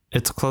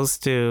 It's close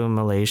to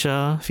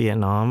Malaysia,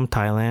 Vietnam,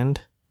 Thailand,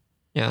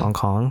 Hong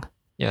Kong.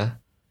 Yeah.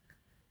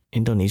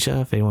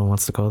 Indonesia, if anyone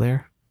wants to go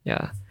there.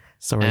 Yeah.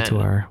 Sorry to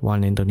our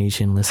one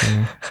Indonesian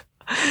listener.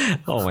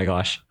 Oh my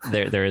gosh.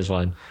 There is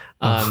one.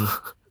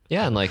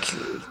 Yeah, and like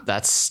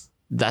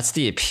that's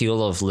the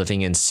appeal of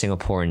living in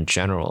Singapore in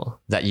general,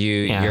 that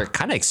you're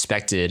kind of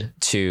expected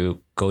to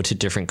go to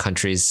different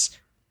countries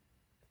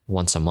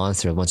once a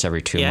month or once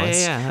every 2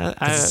 months. Yeah.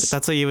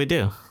 That's what you would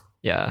do.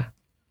 Yeah.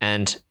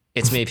 And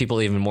it's made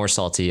people even more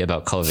salty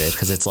about COVID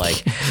because it's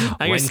like,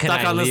 when you're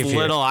stuck on this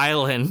little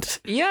island.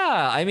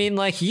 Yeah. I mean,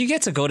 like you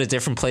get to go to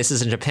different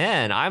places in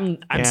Japan. I'm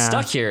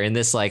stuck here in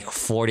this like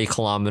 40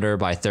 kilometer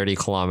by 30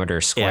 kilometer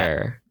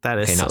square. Yeah, that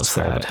is so not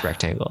square, sad. But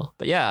rectangle.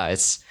 But yeah,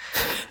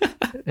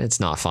 it's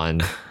not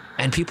fun.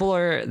 And people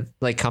are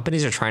like,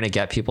 companies are trying to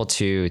get people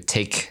to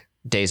take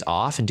days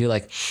off and do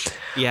like,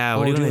 what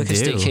are you going to do?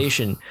 A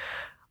staycation.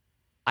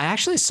 I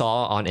actually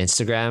saw on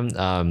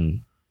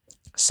Instagram,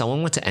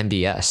 someone went to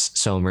MBS,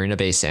 so Marina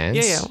Bay Sands.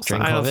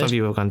 During COVID. I know some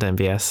people have gone to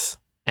MBS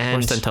or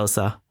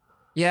Sentosa.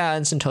 Yeah,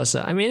 and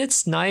Sentosa. I mean,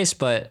 it's nice,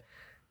 but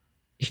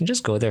you can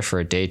just go there for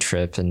a day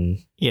trip and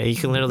you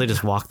can literally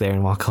just walk there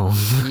and walk home.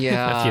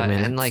 Yeah, a few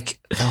minutes. And like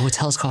the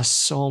hotels cost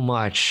so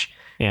much.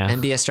 Yeah,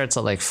 MBS starts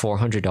at like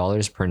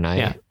 $400 per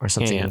night or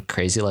something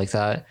crazy like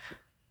that.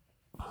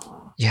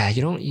 Yeah,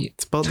 you don't.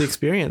 It's about the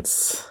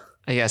experience.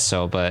 I guess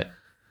so, but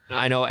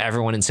I know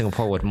everyone in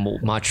Singapore would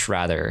much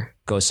rather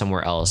go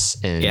somewhere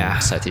else in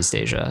Southeast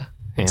Asia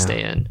and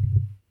stay in.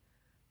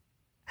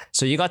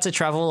 So you got to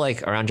travel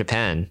like around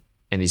Japan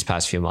in these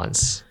past few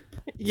months.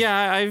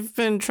 Yeah, I've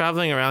been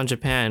traveling around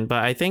Japan,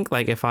 but I think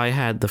like if I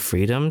had the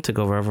freedom to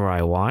go wherever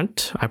I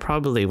want, I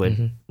probably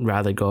would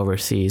rather go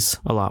overseas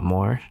a lot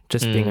more,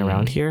 just being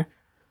around here.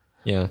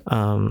 Yeah.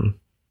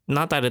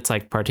 Not that it's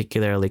like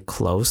particularly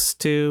close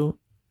to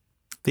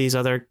these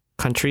other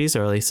countries,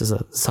 or at least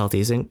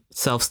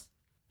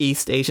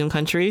Southeast Asian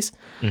countries.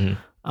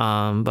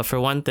 But for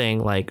one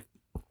thing, like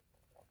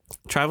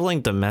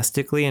traveling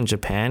domestically in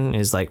Japan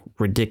is like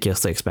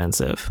ridiculously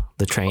expensive.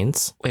 The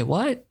trains. Wait,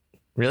 what?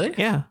 Really?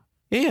 Yeah.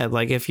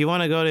 Like if you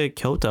want to go to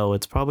Kyoto,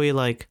 it's probably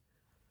like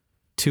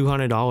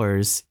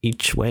 $200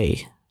 each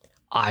way.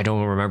 I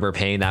don't remember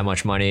paying that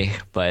much money,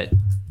 but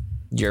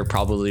you're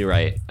probably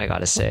right. I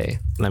gotta say.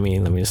 Let me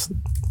just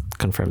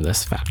confirm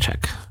this. Fact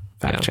check.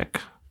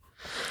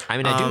 I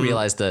mean, I do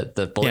realize that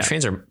the bullet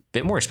trains are a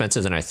bit more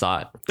expensive than I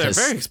thought. They're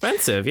very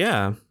expensive.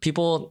 Yeah.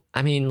 People,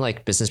 I mean,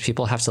 like business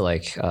people have to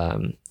like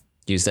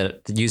use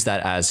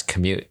that as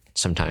commute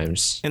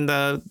sometimes. And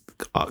the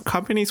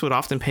companies would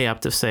often pay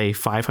up to say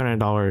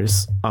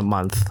 $500 a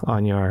month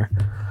on your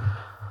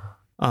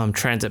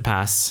transit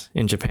pass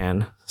in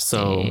Japan.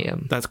 So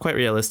that's quite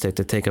realistic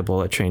to take a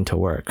bullet train to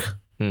work.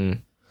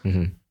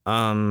 Mm-hmm.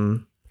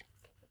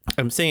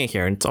 I'm seeing it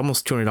here, and it's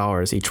almost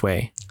 $200 each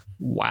way.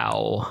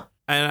 Wow.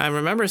 And I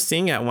remember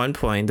seeing at one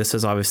point, this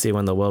is obviously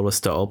when the world was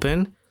still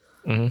open,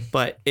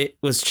 but it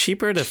was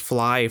cheaper to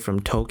fly from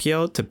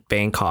Tokyo to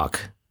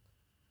Bangkok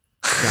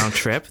round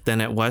trip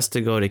than it was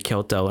to go to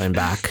Kyoto and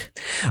back.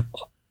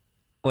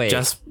 Wait,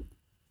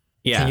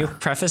 Can you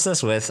preface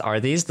this with, are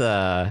these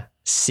the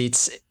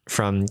seats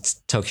from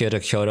Tokyo to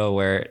Kyoto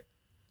where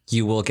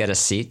you will get a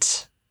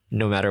seat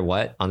no matter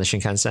what on the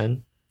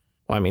Shinkansen?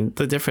 Well, I mean,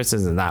 the difference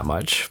isn't that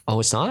much.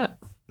 Oh, it's not?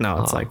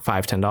 No, it's like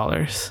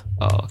 $5-10.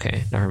 Oh,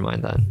 okay. Never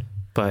mind then.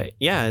 But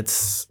yeah,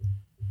 it's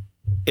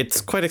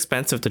quite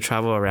expensive to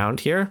travel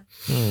around here.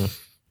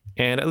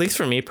 And at least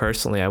for me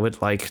personally, I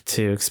would like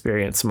to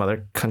experience some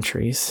other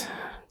countries.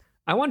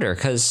 I wonder,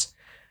 because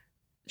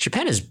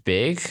Japan is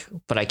big,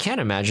 but I can't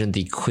imagine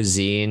the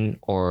cuisine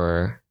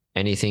or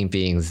anything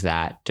being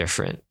that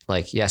different.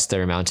 Like, yes,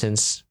 there are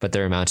mountains, but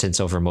there are mountains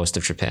over most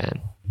of Japan.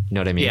 You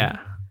know what I mean? Yeah.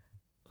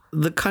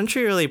 The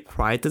country really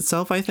prides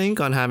itself, I think,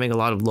 on having a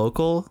lot of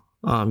local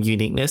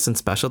uniqueness and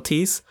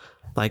specialties.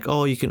 Like,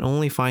 oh, you can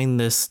only find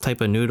this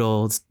type of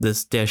noodles,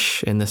 this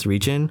dish in this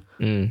region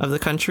of the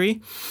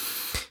country.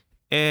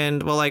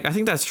 And well, like, I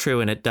think that's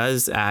true. And it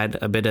does add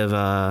a bit of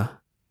a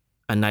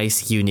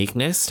nice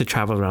uniqueness to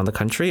travel around the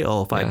country.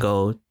 Oh, if I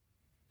go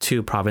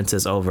 2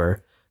 provinces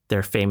over,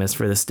 they're famous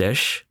for this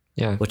dish,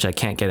 which I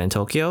can't get in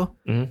Tokyo.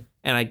 And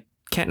I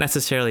can't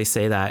necessarily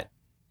say that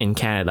in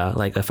Canada.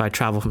 Like, if I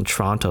travel from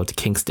Toronto to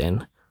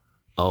Kingston,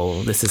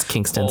 oh, this is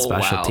Kingston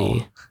specialty.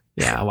 Wow.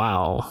 Yeah,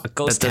 wow. A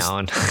ghost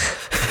town.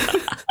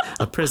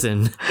 A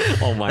prison.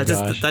 Oh my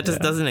gosh. That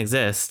just doesn't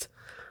exist.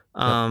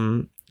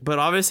 But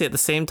obviously at the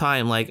same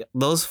time, like,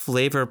 those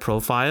flavor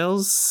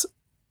profiles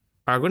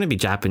are going to be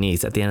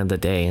Japanese at the end of the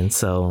day. And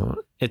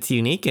so it's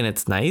unique and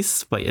it's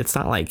nice, but it's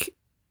not like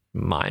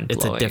mind-blowing.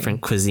 It's a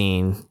different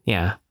cuisine.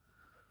 Yeah.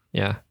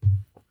 Yeah.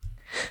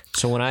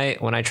 So when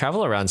I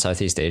travel around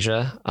Southeast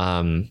Asia,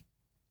 I'm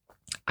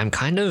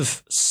kind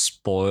of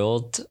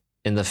spoiled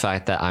in the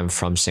fact that I'm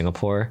from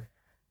Singapore,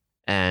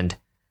 and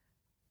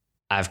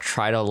I've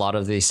tried a lot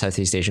of the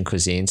Southeast Asian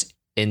cuisines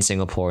in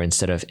Singapore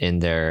instead of in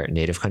their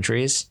native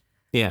countries.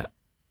 Yeah.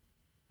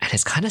 And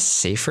it's kind of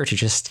safer to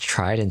just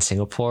try it in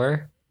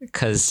Singapore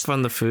because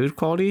from the food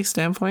quality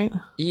standpoint.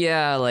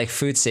 Yeah. Like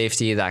food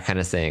safety, that kind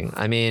of thing.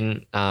 I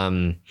mean,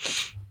 a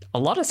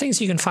lot of things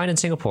you can find in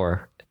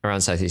Singapore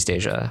around Southeast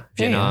Asia,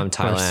 Vietnam,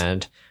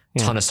 Thailand,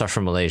 ton of stuff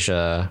from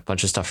Malaysia, a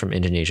bunch of stuff from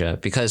Indonesia,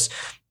 because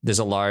there's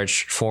a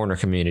large foreigner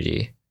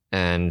community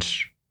and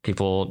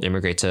people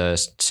immigrate to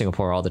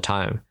Singapore all the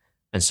time.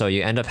 And so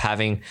you end up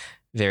having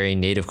very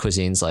native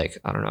cuisines like,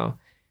 I don't know,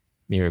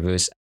 mee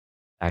rebus.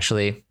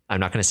 Actually, I'm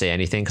not going to say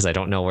anything because I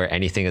don't know where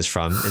anything is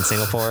from in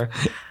Singapore.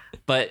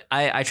 But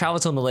I travel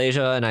to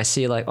Malaysia and I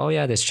see like, oh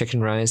yeah, there's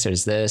chicken rice,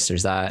 there's this,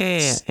 there's that.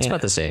 It's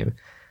about the same.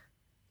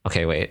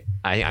 Okay, wait.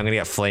 I'm going to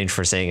get flamed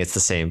for saying it's the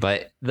same,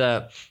 but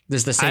there's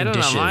the same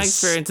dishes. I don't know. My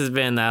experience has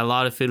been that a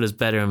lot of food was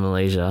better in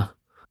Malaysia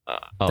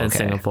than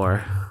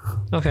Singapore.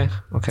 Okay.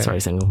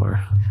 Sorry,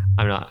 Singapore.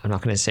 I'm not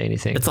going to say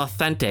anything. It's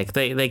authentic.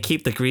 They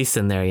keep the grease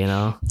in there, you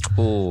know?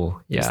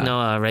 Oh, yeah. There's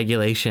no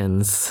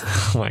regulations.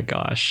 Oh my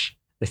gosh.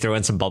 They throw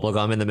in some bubble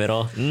gum in the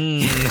middle.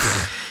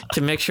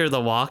 To make sure the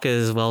wok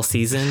is well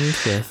seasoned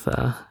with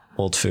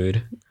old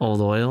food, old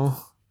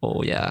oil.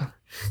 Oh yeah.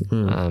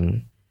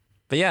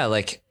 But yeah,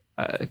 like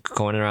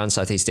going around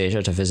Southeast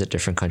Asia to visit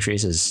different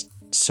countries is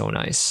so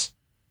nice.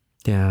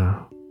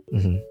 Yeah.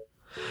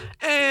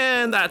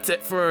 And that's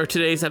it for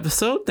today's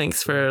episode.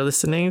 Thanks for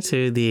listening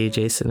to the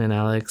Jason and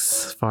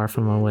Alex Far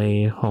From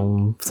Away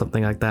Home,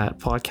 something like that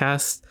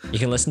podcast. You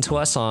can listen to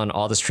us on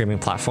all the streaming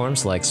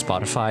platforms like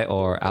Spotify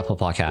or Apple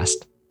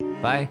Podcast.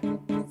 Bye.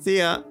 See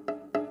ya.